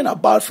spoken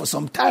about for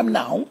some time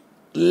now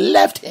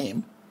left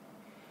him,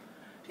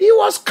 he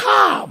was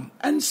calm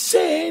and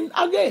sane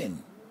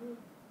again.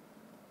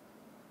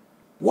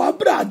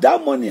 Wabra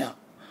damonia,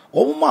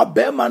 oma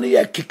bema ni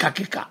ye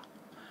kika.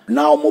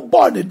 Na omo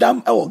body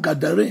dam ewo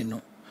gathering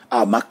no.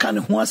 A maka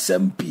ne ho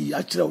asem pi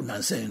a kire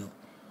unansen no.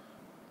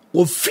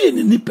 Wo fie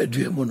ni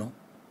nipadua mu no.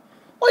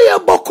 Oye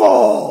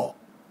boko.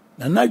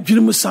 Na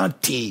dwirimu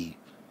santi.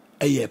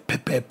 It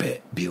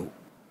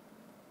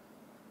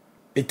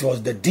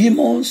was the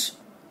demons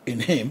in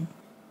him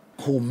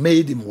who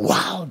made him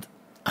wild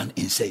and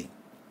insane.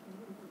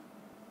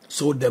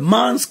 So the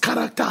man's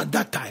character at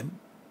that time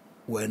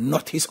were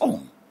not his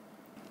own,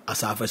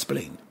 as I've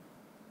explained.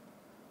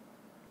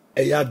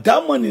 Eya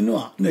damoni no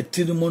a na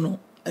tirimono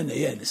ene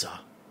ye ni sa.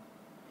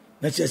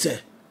 Na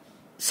chese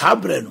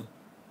sabre no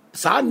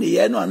sa ne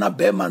ye no na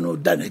bema no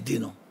da na di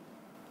no.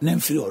 Na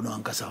mfiri ono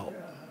ankasa ho.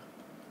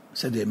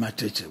 Said the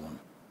matrice one.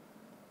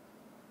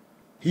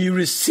 He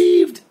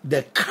received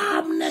the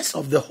calmness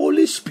of the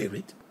Holy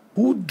Spirit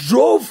who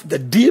drove the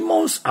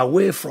demons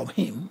away from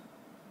him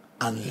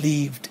and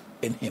lived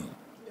in him.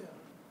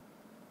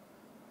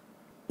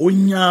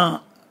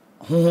 Onya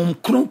hom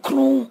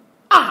kronkron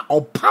a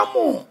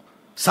opamo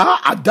sa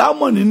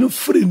adamo ni no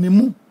firi ni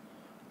mu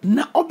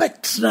na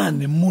obetra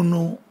ni mu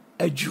no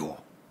adwo.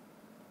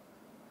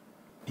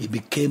 He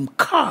became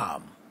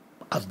calm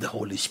as the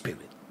Holy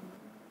Spirit.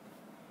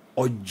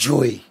 Or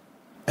joy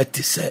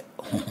etise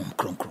hom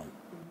kronkron.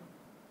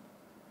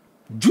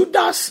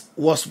 Judas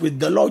was with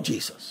the Lord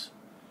Jesus,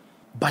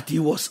 but he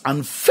was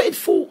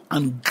unfaithful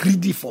and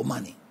greedy for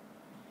money.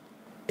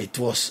 It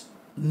was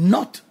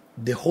not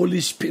the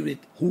Holy Spirit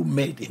who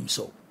made him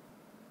so.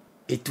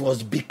 It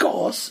was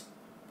because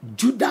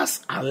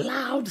Judas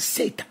allowed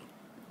Satan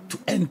to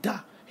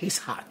enter his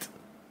heart,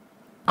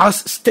 as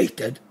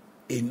stated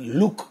in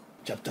Luke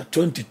chapter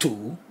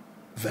 22,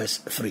 verse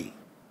 3.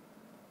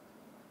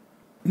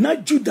 Na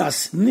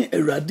Judas ni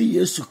Awurade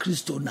Yesu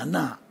Kristo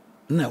na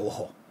ewo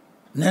ho.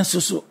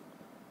 Nanso so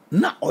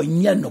na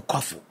onye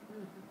nokwafo.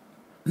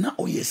 Na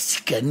oye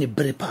sika ni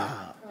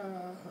brepa.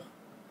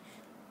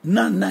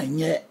 Na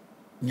nye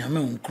nyame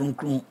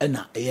nkronkron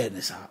na eye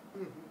ne sa.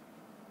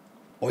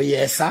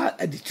 Oye sa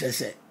edi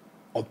kyerese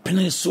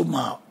opene so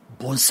ma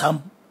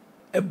bonsam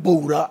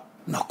ebowura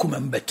na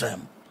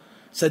kumembetrem.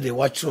 Said the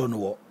watcher no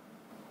wo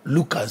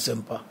Luka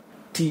sempa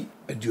ti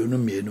aduonu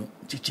mienu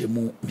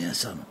chichemu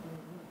miensa no.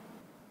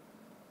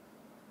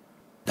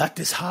 That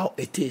is how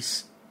it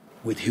is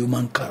with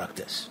human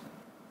characters.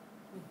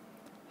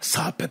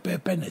 Sa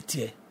pepepe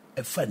netie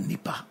efa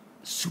nipa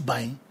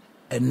suban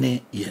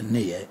ene ye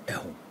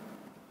eho.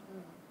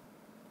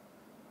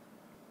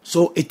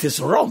 So it is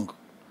wrong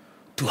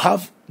to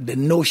have the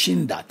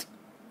notion that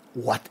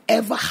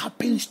whatever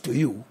happens to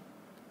you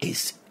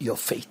is your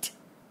fate.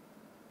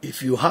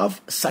 If you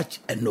have such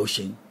a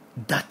notion,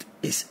 that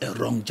is a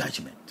wrong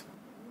judgment.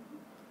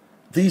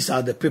 These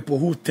are the people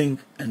who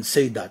think and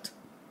say that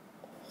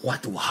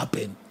what will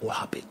happen will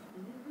happen.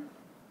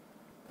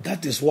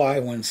 That is why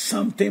when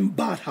something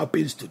bad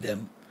happens to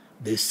them,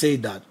 they say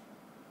that,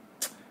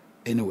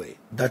 anyway,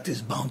 that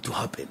is bound to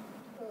happen.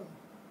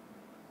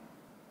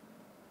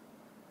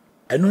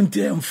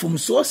 Enunti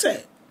mfumso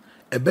se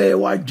ebe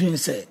wa dwen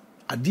se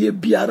ade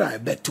biara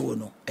ebeto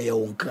no eye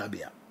won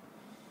krabia.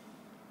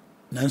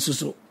 Nanso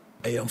so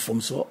eye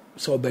mfumso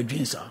so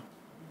obedwen sa.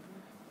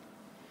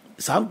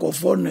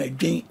 Sankofo no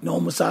edwen na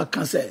omusa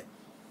ka se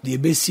de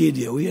besie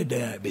de we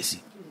dan besi.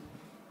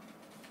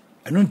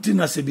 Enunti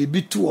na se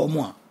bibi tu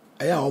omo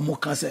a eye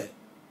omo ka se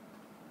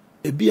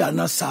ebi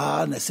ana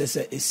sa na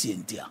sese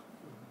esientia.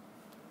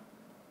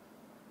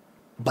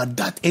 But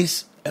that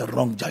is a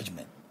wrong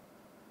judgment.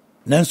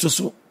 Nanso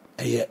so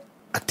eye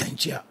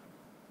attention.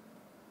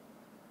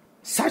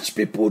 Such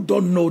people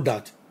don't know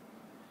that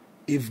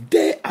if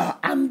they are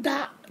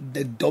under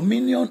the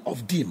dominion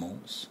of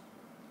demons,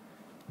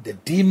 the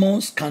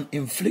demons can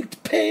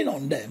inflict pain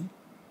on them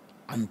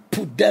and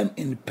put them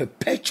in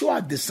perpetual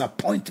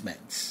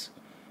disappointments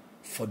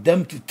for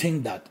them to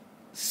think that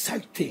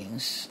such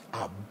things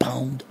are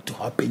bound to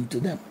happen to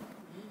them.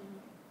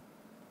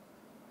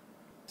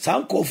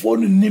 Sankofo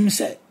nim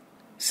se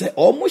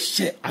omo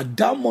hye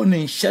adamo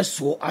ne hye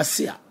so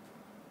ase a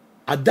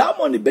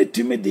adamo ne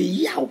betumi de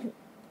yaw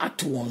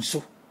ato won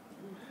so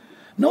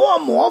na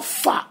wo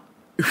fa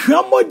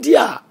hwamodi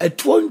a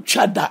eto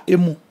ntwada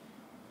emu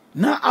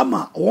na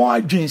ama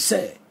won adwen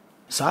se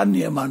sa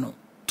niema no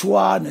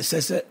toa ne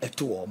sese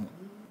eto won.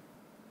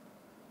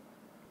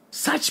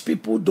 Such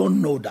people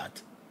don't know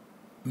that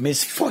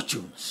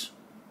misfortunes,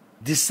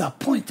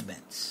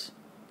 disappointments,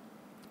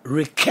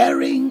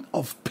 recurring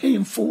of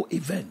painful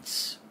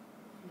events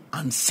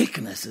and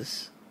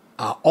sicknesses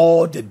are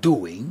all the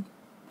doing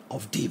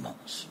of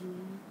demons.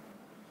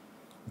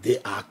 They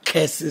are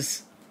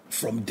curses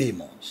from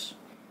demons.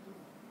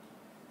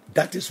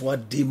 That is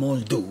what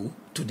demons do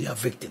to their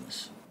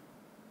victims.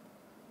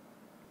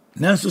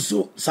 Nanso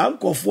so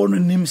sankofo no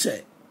nim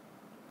se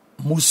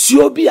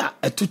musio bi a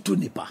etutu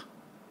nipa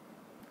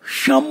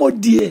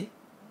hwamodie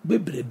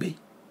bebrebe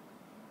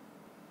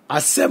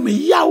asem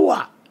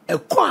yawa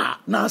ekwa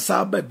na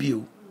asaba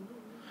bio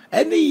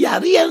eni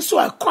yare enso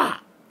ekwa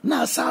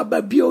na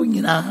asaba bio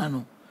nyina ha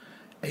no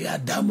eya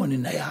damoni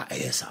na ya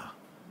eyesa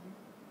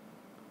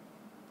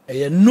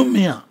eye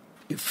numia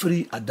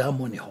ifri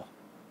adamoni ho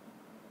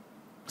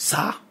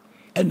sa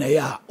ena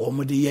ya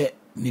omode ye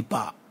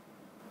nipa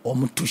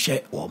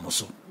omutushe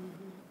omuso.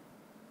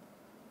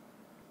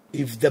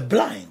 If the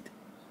blind,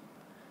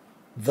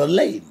 the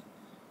lame,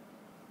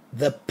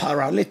 the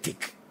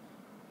paralytic,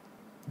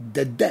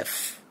 the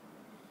deaf,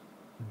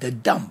 the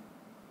dumb,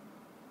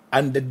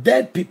 and the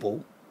dead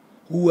people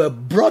who were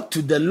brought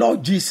to the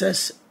Lord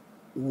Jesus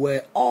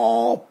were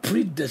all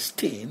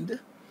predestined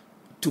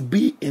to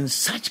be in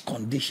such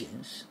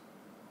conditions,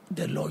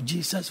 the Lord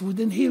Jesus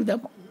wouldn't heal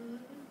them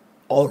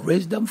or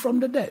raise them from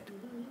the dead.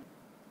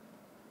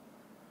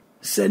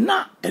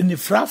 Sena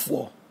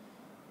enifrafo,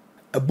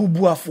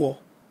 abubuafo,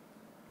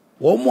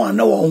 womo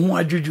ana wo ho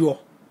adwodwo,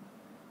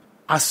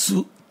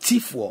 asu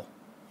tifo,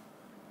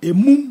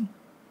 emum,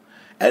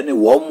 ene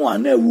womo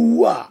ana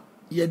ewuwu a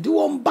yede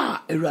won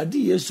ba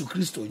Awurade Yesu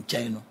Kristo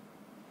nkyɛn no.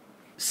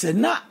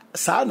 Sena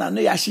saa na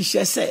ne ya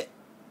hyehyɛ sɛ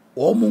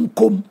womo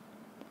nkom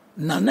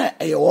na na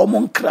eye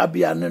womo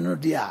nkrabia ne no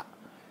de a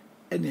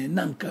ene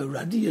nanka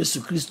Awurade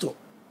Yesu Kristo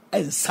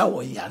ensa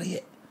won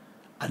yare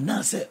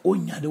anase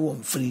onyade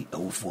won free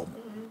awufo mu.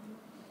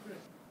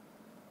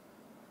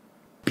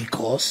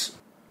 Because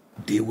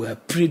they were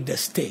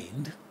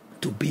predestined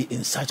to be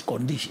in such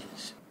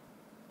conditions.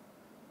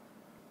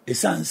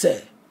 Esan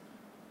say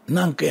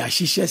nanka ya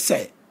hyehyɛ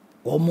sɛ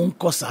womo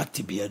nkosa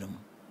tibia no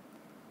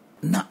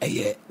na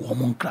eye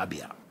womo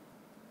nkrabia.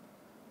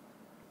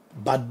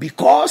 But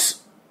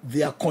because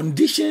their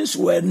conditions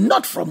were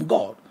not from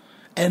God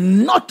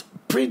and not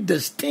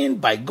predestined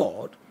by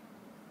God,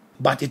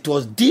 but it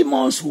was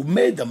demons who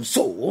made them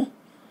so.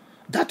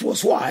 That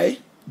was why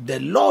the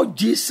Lord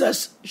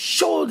Jesus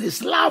showed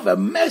his love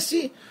and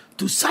mercy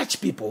to such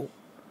people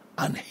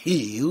and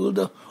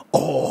healed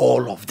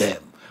all of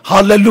them.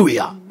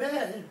 Hallelujah.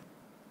 Amen.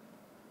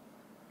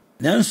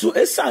 Nanso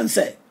esan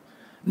se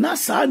na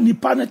saa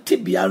nipa no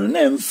tebea no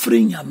na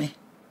mfiri nyame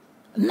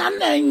na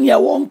enye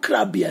won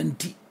krabea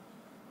nti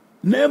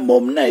na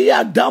mom na ye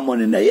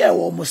adamoni na ye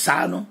wo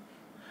musa no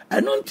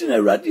eno nti na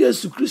Awurade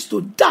Yesu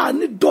Kristo da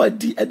ne do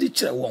adi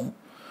kire won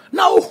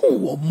na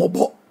ohun wo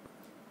mobo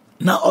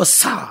na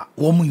osa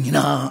wo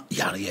nyina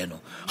yare no.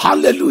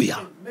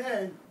 Hallelujah.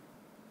 Amen.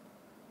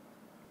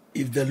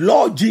 If the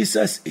Lord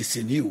Jesus is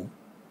in you,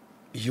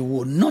 you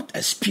will not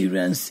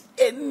experience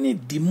any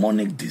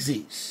demonic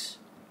disease,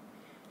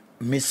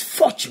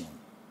 misfortune,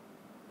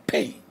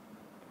 pain,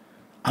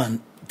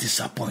 and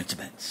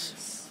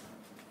disappointments.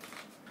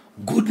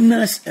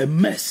 Goodness and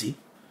mercy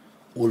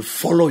will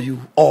follow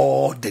you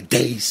all the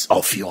days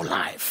of your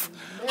life.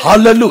 Amen.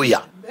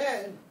 Hallelujah.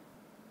 Amen.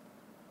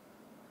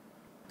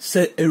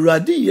 Say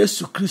Awurade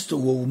Yesu Kristo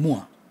wo mu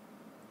a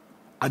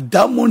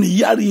adamo ne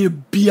yare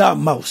bia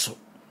mauso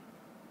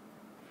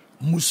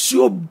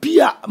musio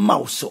bia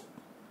mauso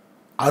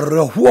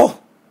arehwo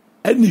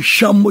eni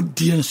hwamo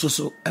die nso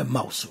so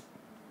mauso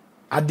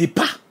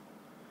adepa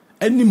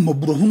eni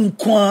mobrohunu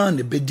kwa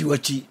ne bedi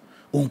wachi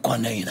onkwa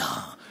na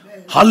ina.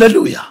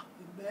 Hallelujah.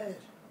 Amen.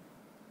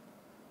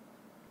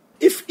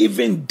 If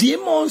even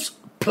demons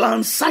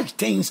plan such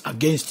things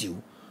against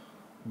you,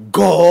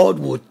 God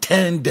will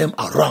turn them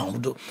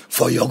around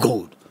for your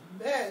good.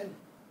 Amen.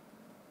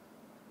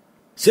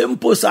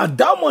 Simple sa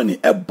damoni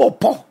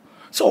ebopo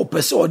so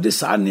opese ode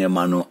sa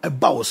niema no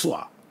eba wo so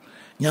a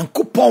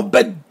Nyankopon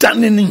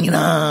bedane ne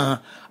nyina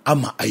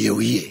ama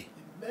ayewiye.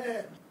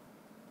 Amen.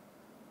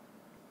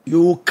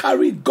 You will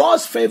carry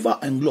God's favor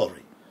and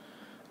glory.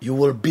 You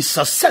will be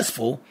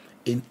successful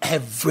in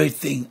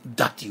everything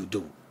that you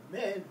do.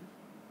 Amen.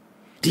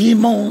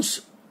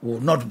 Demons will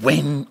not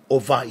win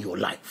over your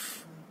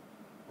life.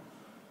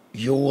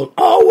 You will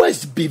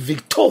always be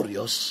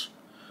victorious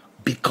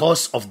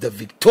because of the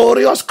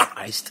victorious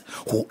Christ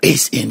who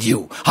is in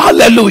you.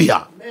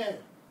 Hallelujah. Amen.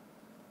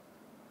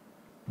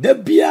 The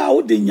bia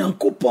o de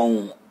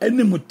Nyankopon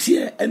ene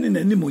mutie ene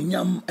nanimu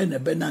nyam ene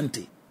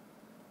benante.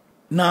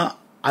 Na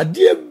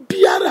adie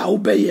biara wo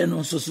beye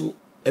no so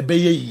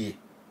ebeye yie.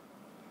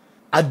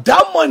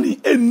 Adamoni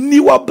eni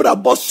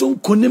wabrabo so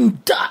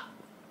nkonim da.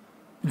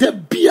 The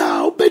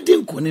bia o bedi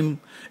nkonim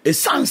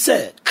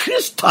esanse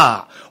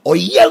Krista o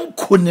yen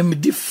nkonim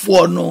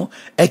difo no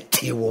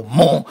etewo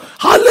mo.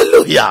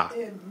 Hallelujah.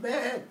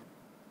 Amen.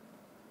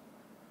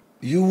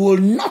 You will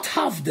not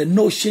have the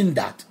notion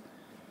that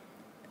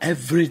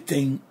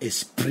everything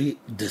is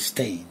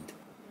predestined,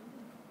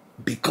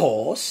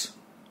 because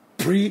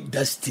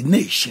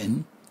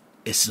predestination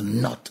is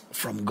not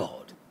from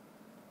God.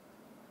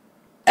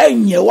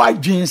 Enye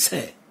wadwin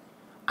se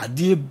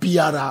ade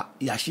biara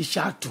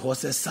yahihya to ho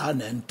se sa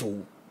na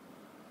ento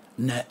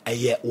na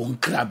eye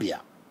wonkrabia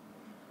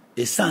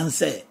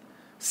esanse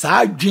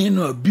sa adwin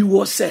no bi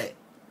wo se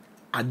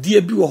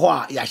ade bi wo ho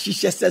a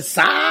yahihye se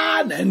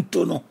sa na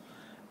ento no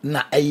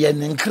na eye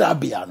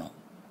nkrabia no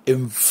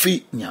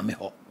emfi nyame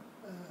ho.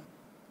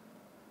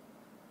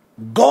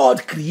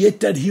 God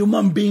created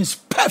human beings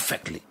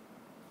perfectly.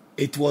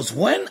 It was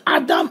when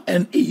Adam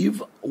and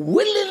Eve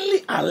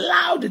willingly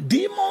allowed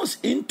demons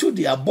into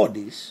their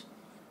bodies,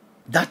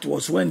 that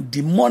was when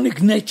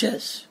demonic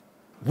natures,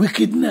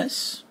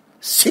 wickedness,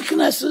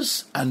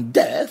 sicknesses, and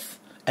death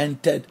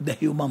entered the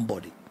human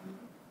body.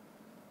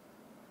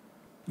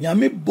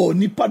 Nyame bo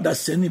nipa da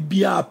seni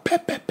bia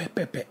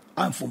pepe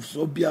anfom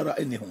so biara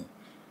eniho.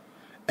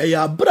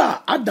 Eya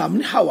bra Adam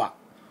ni Hawa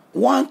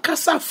wan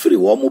kasa free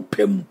wo mu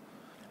pem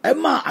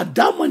ema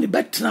Adam ni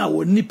betena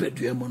wo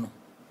nipadua mu no.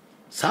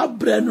 Sa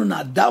bre no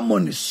na Adam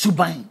ni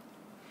suban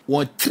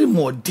won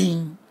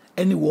trimodin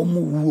eni wo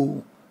mu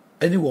wuo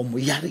eni wo mu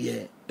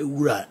yare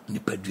ewura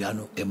nipadua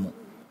no emu.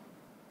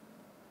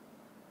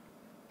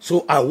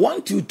 So I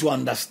want you to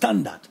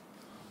understand that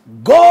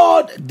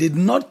God did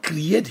not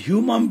create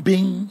human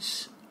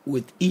beings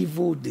with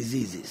evil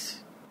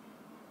diseases.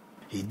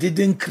 He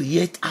didn't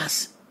create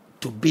us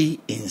to be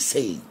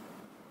insane.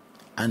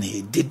 And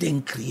he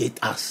didn't create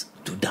us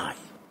to die.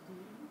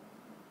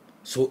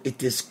 So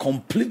it is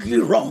completely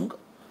wrong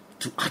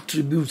to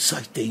attribute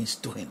such things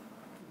to him.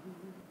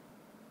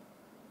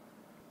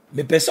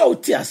 Me pesa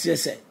uti asye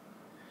se,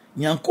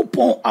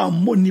 Nyankopon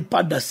ammo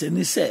nipa da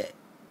seni se,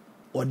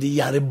 odi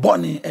yare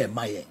boni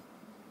maye.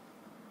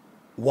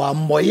 Wa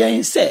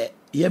moyen se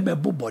yeme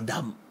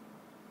bubodam,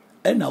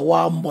 ena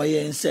wa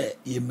moyen se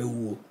yeme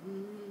wuo.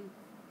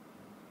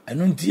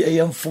 Eno nti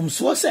eyem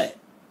fomso se,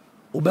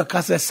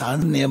 ubeka se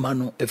san nema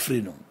no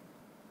efri no.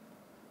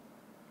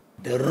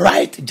 The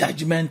right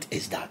judgment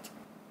is that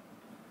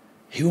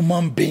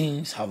human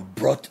beings have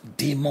brought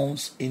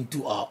demons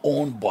into our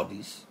own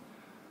bodies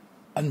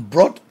and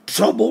brought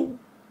trouble,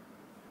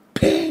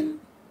 pain,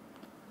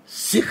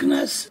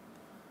 sickness,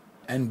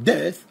 and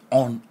death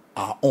on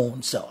our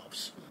own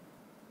selves.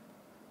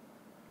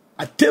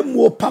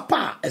 Atemuo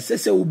papa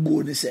esese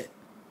ubu ni se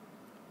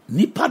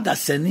nipa da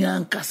seni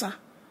ankasa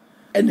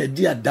ene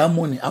di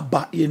adamoni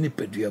aba ye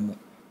nipadua mu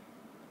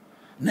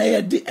na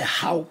ye di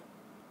ehaw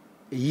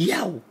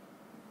yaw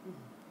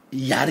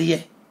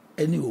yare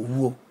ene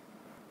owuo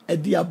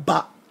edi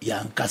aba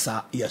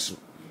yankasa yesu.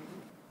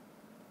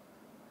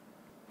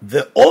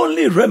 The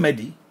only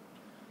remedy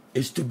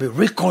is to be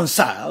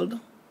reconciled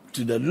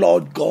to the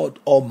Lord God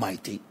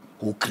Almighty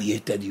who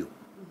created you.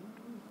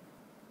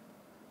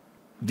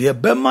 The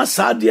bema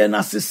sadie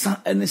na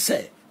sesa ene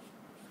se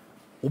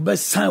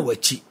ubesan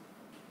wachi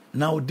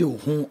na ode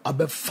ho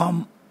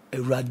abefam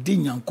Awurade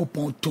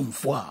Nyankopɔn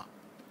tumfo a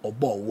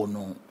obo wo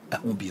no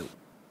ehun bio.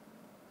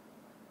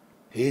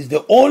 He is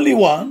the only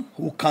one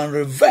who can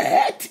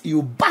revert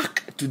you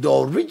back to the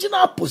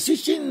original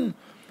position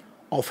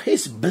of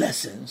his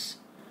blessings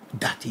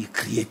that he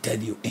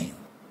created you in.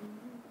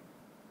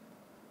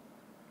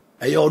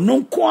 Eyo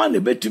no kwa ne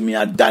betumi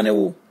adane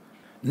wo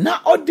na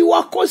odi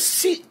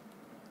wakosi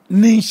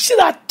ni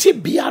nhyira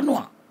tibia no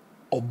a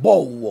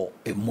obo wo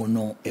emu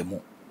no emu.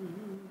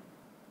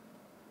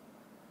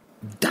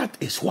 That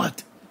is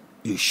what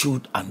you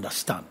should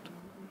understand.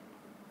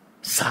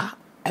 Sa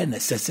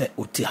enesese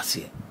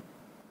otiase.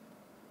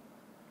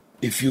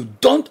 If you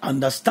don't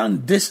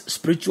understand this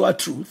spiritual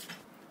truth,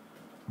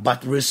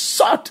 but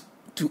resort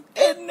to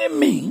any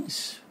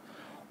means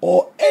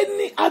or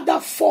any other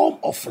form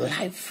of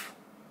life,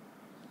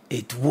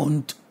 it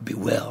won't be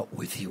well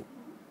with you.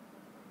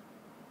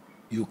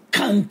 You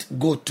can't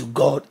go to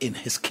God in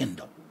his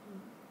kingdom.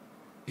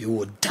 You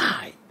will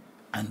die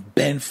and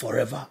burn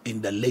forever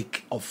in the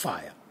lake of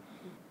fire.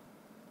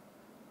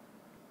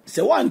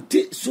 Se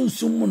wanti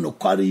sunsumu no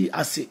kwari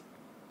ase.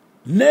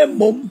 Ne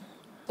mom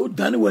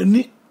udani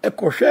wani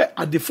ekohwe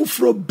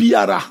adefufuro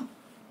biara.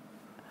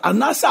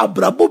 Anasa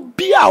abrabo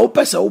bia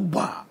opese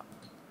oba.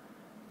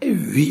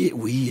 Ewie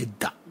we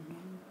da.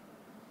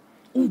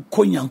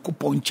 Unko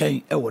Nyankopɔn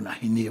nkyɛn ɛwɔ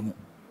n'ahenni mu.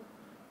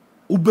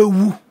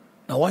 Ubewu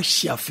na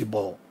wahia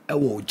fibɔ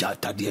ɛwɔ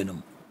ojatadeɛ no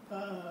mu.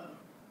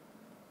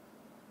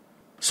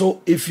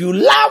 So if you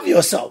love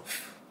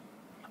yourself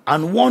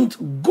and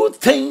want good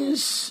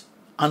things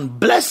and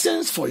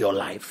blessings for your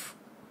life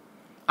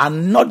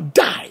and not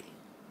die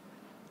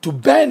to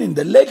burn in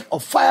the lake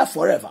of fire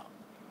forever,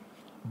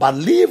 but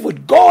live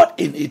with God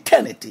in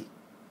eternity,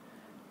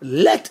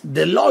 let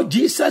the Lord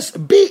Jesus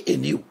be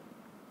in you.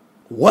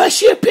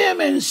 Worship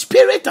him in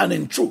spirit and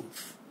in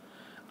truth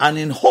and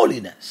in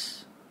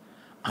holiness,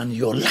 and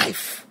your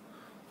life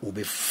will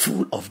be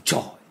full of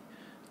joy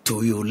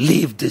till you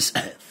leave this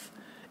earth.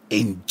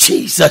 In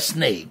Jesus'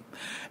 name,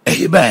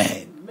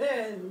 amen.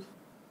 Amen.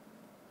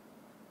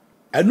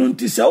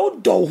 Enunti se o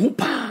do ho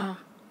pa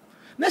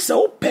na se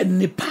o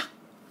penipa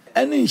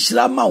ene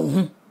nhyira ma wo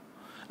ho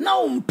na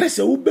o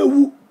mpese wo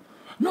bewu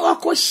na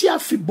wakohia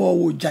afibɔ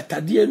wo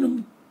jatade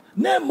enum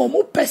na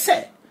momo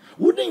pese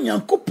wo ne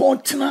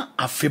Nyankopɔn tena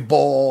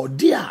afibɔ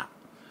dia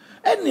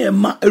ene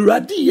ma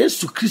Awurade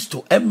Yesu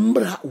Kristo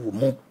embra wo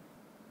mo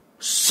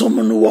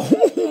somno wo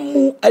honhom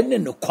mu ene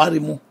no kware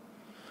mu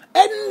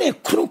ene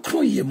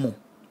kronkron ye mu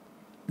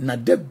na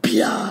da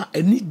bia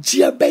eni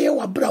gia beye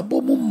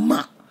wabrabo mu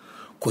ma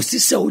kosi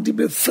se odi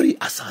be free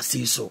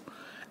asase so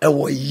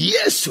ewo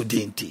Yesu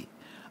dinti.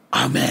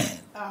 Amen.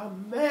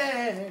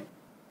 Amen.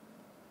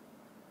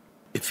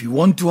 If you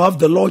want to have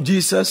the Lord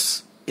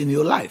Jesus in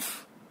your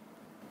life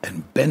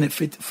and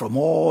benefit from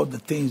all the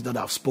things that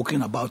I've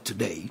spoken about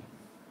today,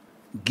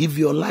 give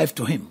your life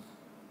to him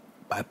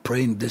by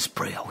praying this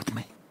prayer with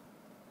me.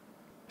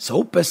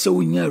 So pese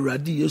unya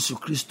Awurade Yesu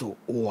Kristo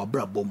o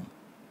abrabom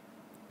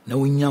na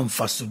unya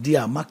mfasodi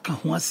a maka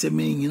ho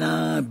aseme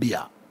nyina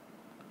bia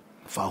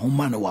fa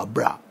homa na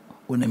wabra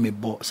wona me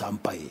bo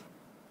sampaye.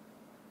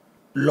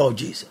 Lord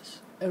Jesus,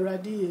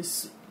 Awurade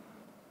Yesu,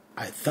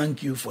 I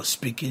thank you for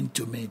speaking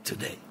to me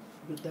today.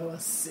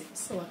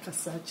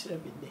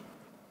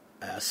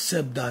 I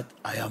accept that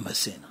I am a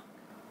sinner.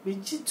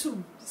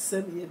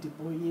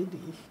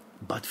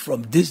 But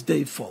from this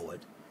day forward,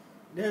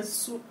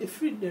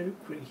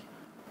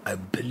 I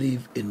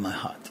believe in my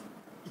heart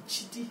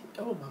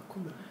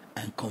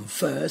and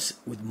confess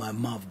with my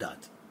mouth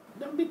that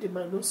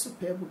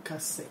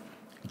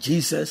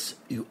Jesus,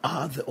 you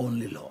are the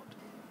only Lord.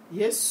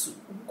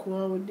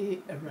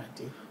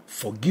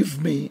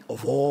 Forgive me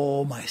of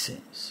all my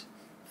sins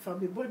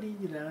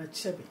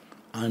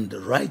and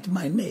write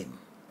my name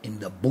in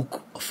the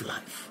book of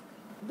life.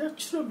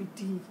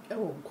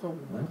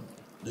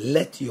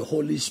 Let your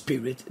Holy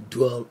Spirit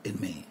dwell in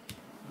me,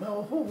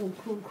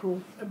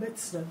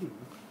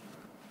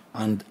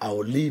 and I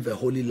will live a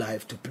holy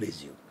life to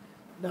please you.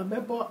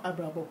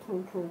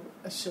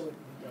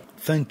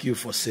 Thank you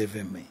for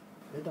saving me.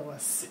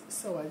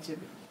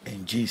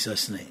 In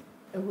Jesus' name.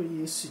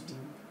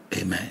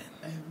 Amen.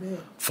 Amen.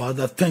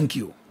 Father, thank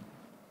you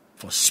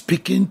for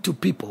speaking to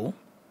people,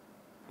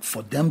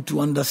 for them to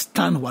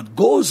understand what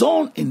goes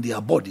on in their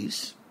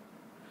bodies,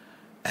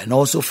 and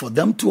also for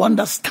them to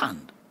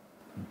understand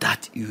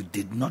that you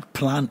did not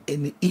plan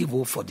any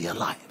evil for their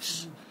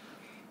lives.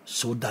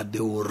 so that they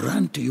will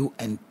run to you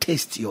and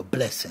taste your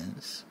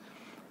blessings.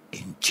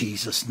 In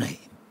Jesus' name,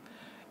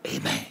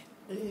 amen.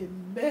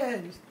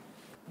 Amen.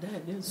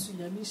 That is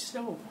Sunyami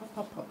show,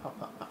 Papa.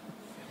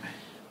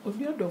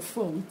 Obiodo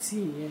for with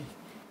ye,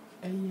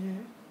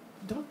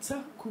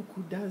 Dr.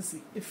 Kuuku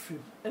Dadzie,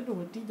 Ephraim, and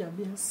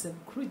Odinya Sam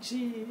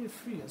Kruji,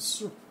 free and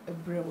soup,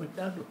 and bread with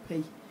none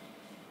pay.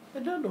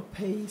 And none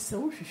pay, so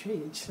we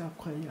should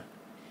Chinaquaya.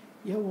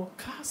 Ye will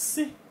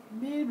Kaase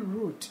main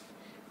road.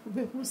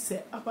 Ube who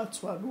say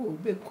abattoir no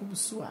ube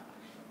kumsua.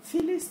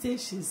 Filling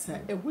stations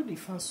are a woody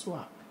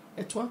faswa,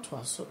 a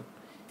twatwa so.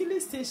 Filling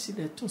station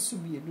a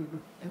tosumi no,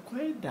 a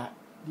quiet that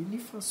the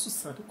nifa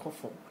susan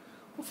coffin.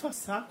 Who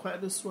first saw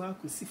quite the swag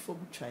with see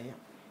from China.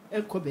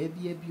 And come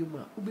baby a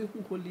buma, ube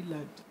who holy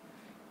land.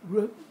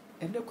 Rome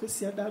and the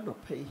Quesiada no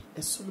pay,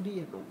 a somebody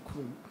and no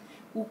crew.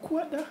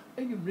 Ukwada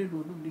and you bring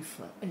no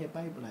nifa, a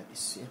Bible at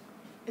this year.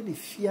 And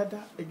if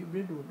fiada and you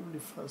bring no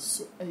nifa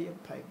so a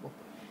pipe.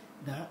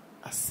 Na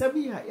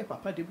asemi a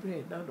papa de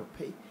brain na no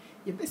pay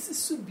ye besi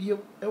subio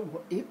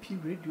ewo AP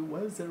radio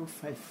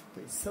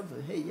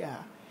 105.7 hey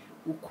ya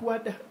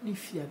ukuada ni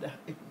fiada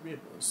edure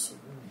no so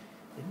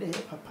ne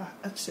papa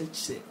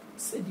acheche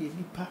se de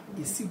nipa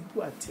esi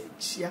bu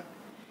atenchia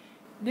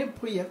ne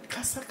po ye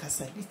kasa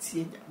di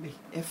tie nyame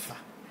efa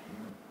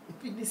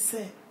ebi ni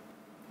se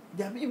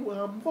nyame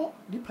wa mbo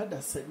nipa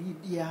da sani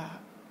bia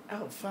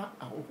amfa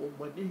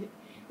ahohomode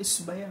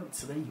esubaya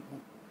ntra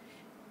yibu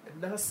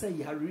na se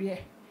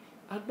yare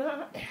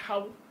ana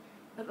how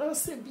ana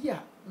se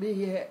bia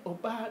me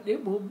oba na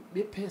mom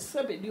me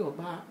pesa be ni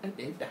oba na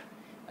eda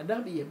ana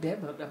me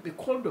bema na be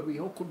kondo me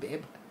yoko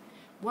beba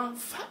wan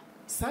fa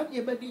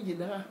sanye ma ni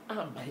nyina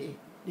amahe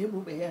na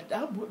mom e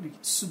da mo ni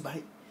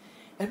subai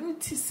eno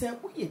ti se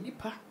wo ye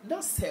nipa na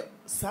se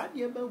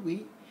sanye ma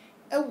we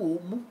ewo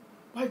mu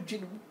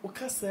wadwene mu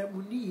okasa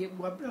mu ni ye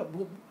mu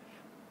abrabo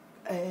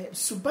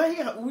subai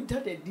a uda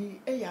de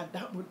di e ya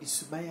da mo ni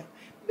subai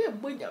me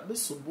monya me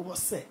so bo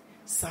se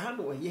saa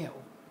na oye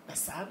o na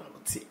saa na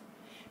ote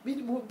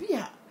minimo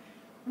bia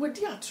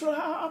wodi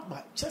atra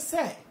ama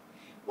chese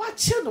wa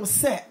che no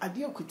se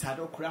ade akuta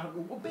do kra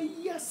no wo be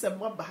yi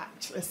asem aba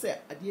che se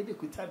ade de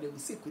kuta na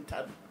usi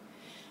kuta no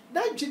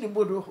na dwene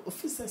mo do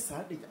ofisa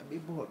saa de nyame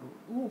bo no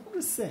wo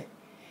hunu se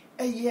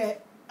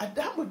eye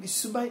adamo di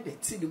subai de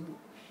tinimu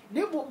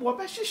ne mo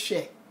be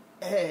hwehwe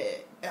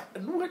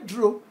no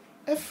adro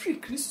afri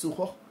Kristo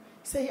ho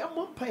se ya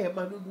mo pa ya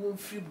ma no no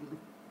mfiri bu no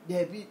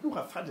da bi no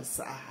afa de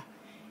saa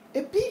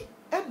ebi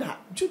ena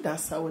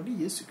Judas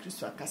awoni Yesu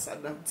Kristo akasa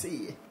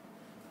namteye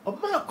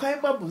oma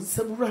kwan ma bu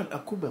nsem ran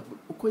akoma mu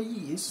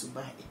okoyi Yesu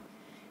mai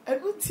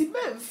enu ti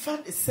men fa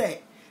de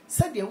se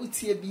de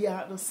wutie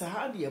bia no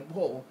saa de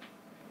ebo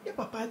ye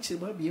papa chi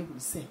ma bi ehuru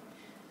se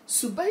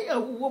subai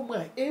awo mu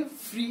a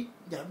every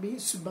nyame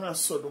suba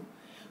so no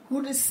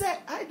hu de se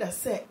aida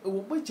se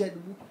ewo moja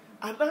mu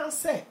ana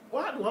se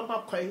wa no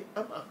ama kwan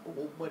ama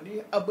o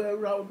moni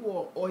abawra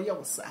wo oye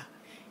wosa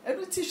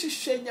enu ti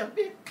hwehwe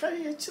nyame kan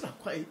ye kira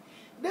kwan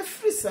na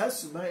free sa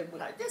suman mu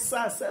anye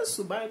sa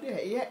suman de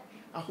ye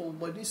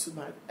ahomoni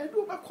suman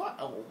enu ba kwa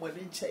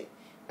ahomoni nchai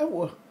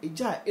ewo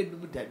eja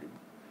enum danu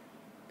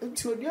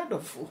enti oni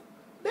adofo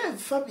na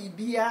mfa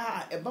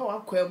bibia eba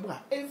wakwa mu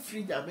a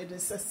every nyame de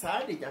se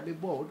sa de nyame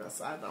bo na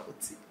sa na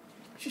oti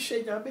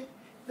hwehwe nyame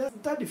na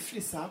da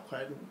free sa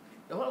kwan no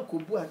na wa ko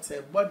bu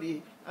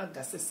atembode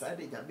anga se sa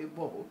de nyame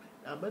bo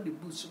na ma de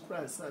bu su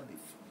kra sa de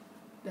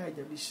da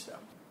nyame sha.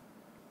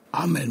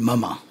 Amen,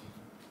 Mama.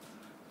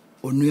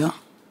 Onua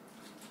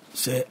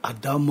se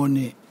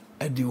adamoni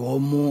edi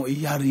omo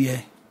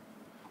yare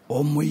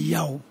omo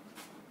yaw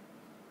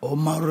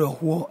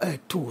omareho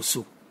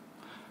etoso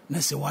na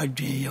se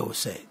wadwen ye o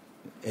se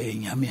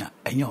nyame a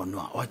enye ono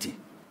a wati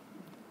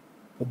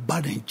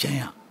oba den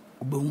chen a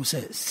obehu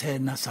se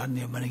na sa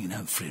ne mane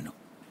nyina mfiri no.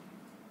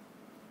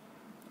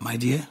 My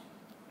dear,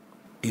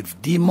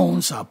 if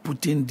demons are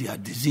putting their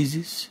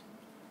diseases,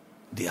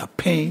 their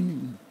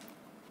pain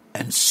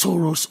and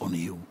sorrows on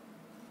you,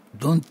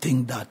 don't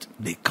think that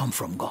they come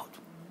from God.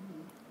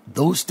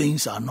 Those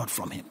things are not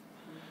from him.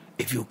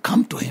 If you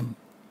come to him,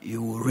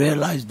 you will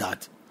realize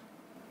that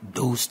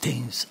those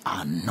things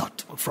are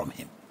not from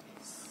him.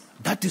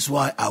 That is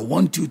why I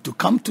want you to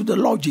come to the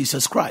Lord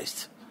Jesus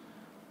Christ.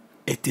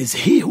 It is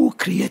he who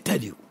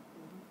created you.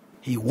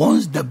 He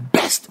wants the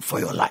best for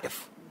your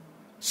life.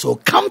 So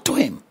come to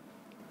him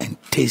and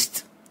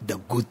taste the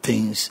good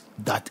things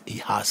that he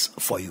has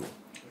for you.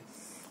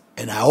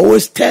 And I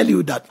always tell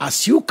you that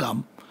as you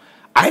come,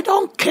 I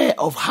don't care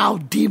of how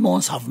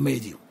demons have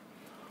made you.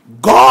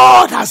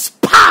 God has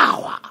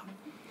power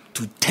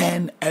to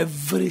turn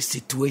every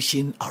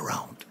situation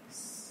around.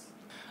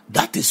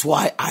 That is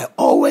why I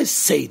always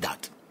say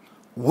that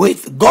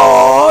with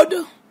God,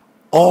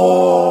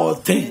 all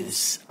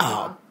things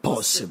are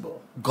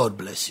possible. God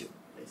bless you.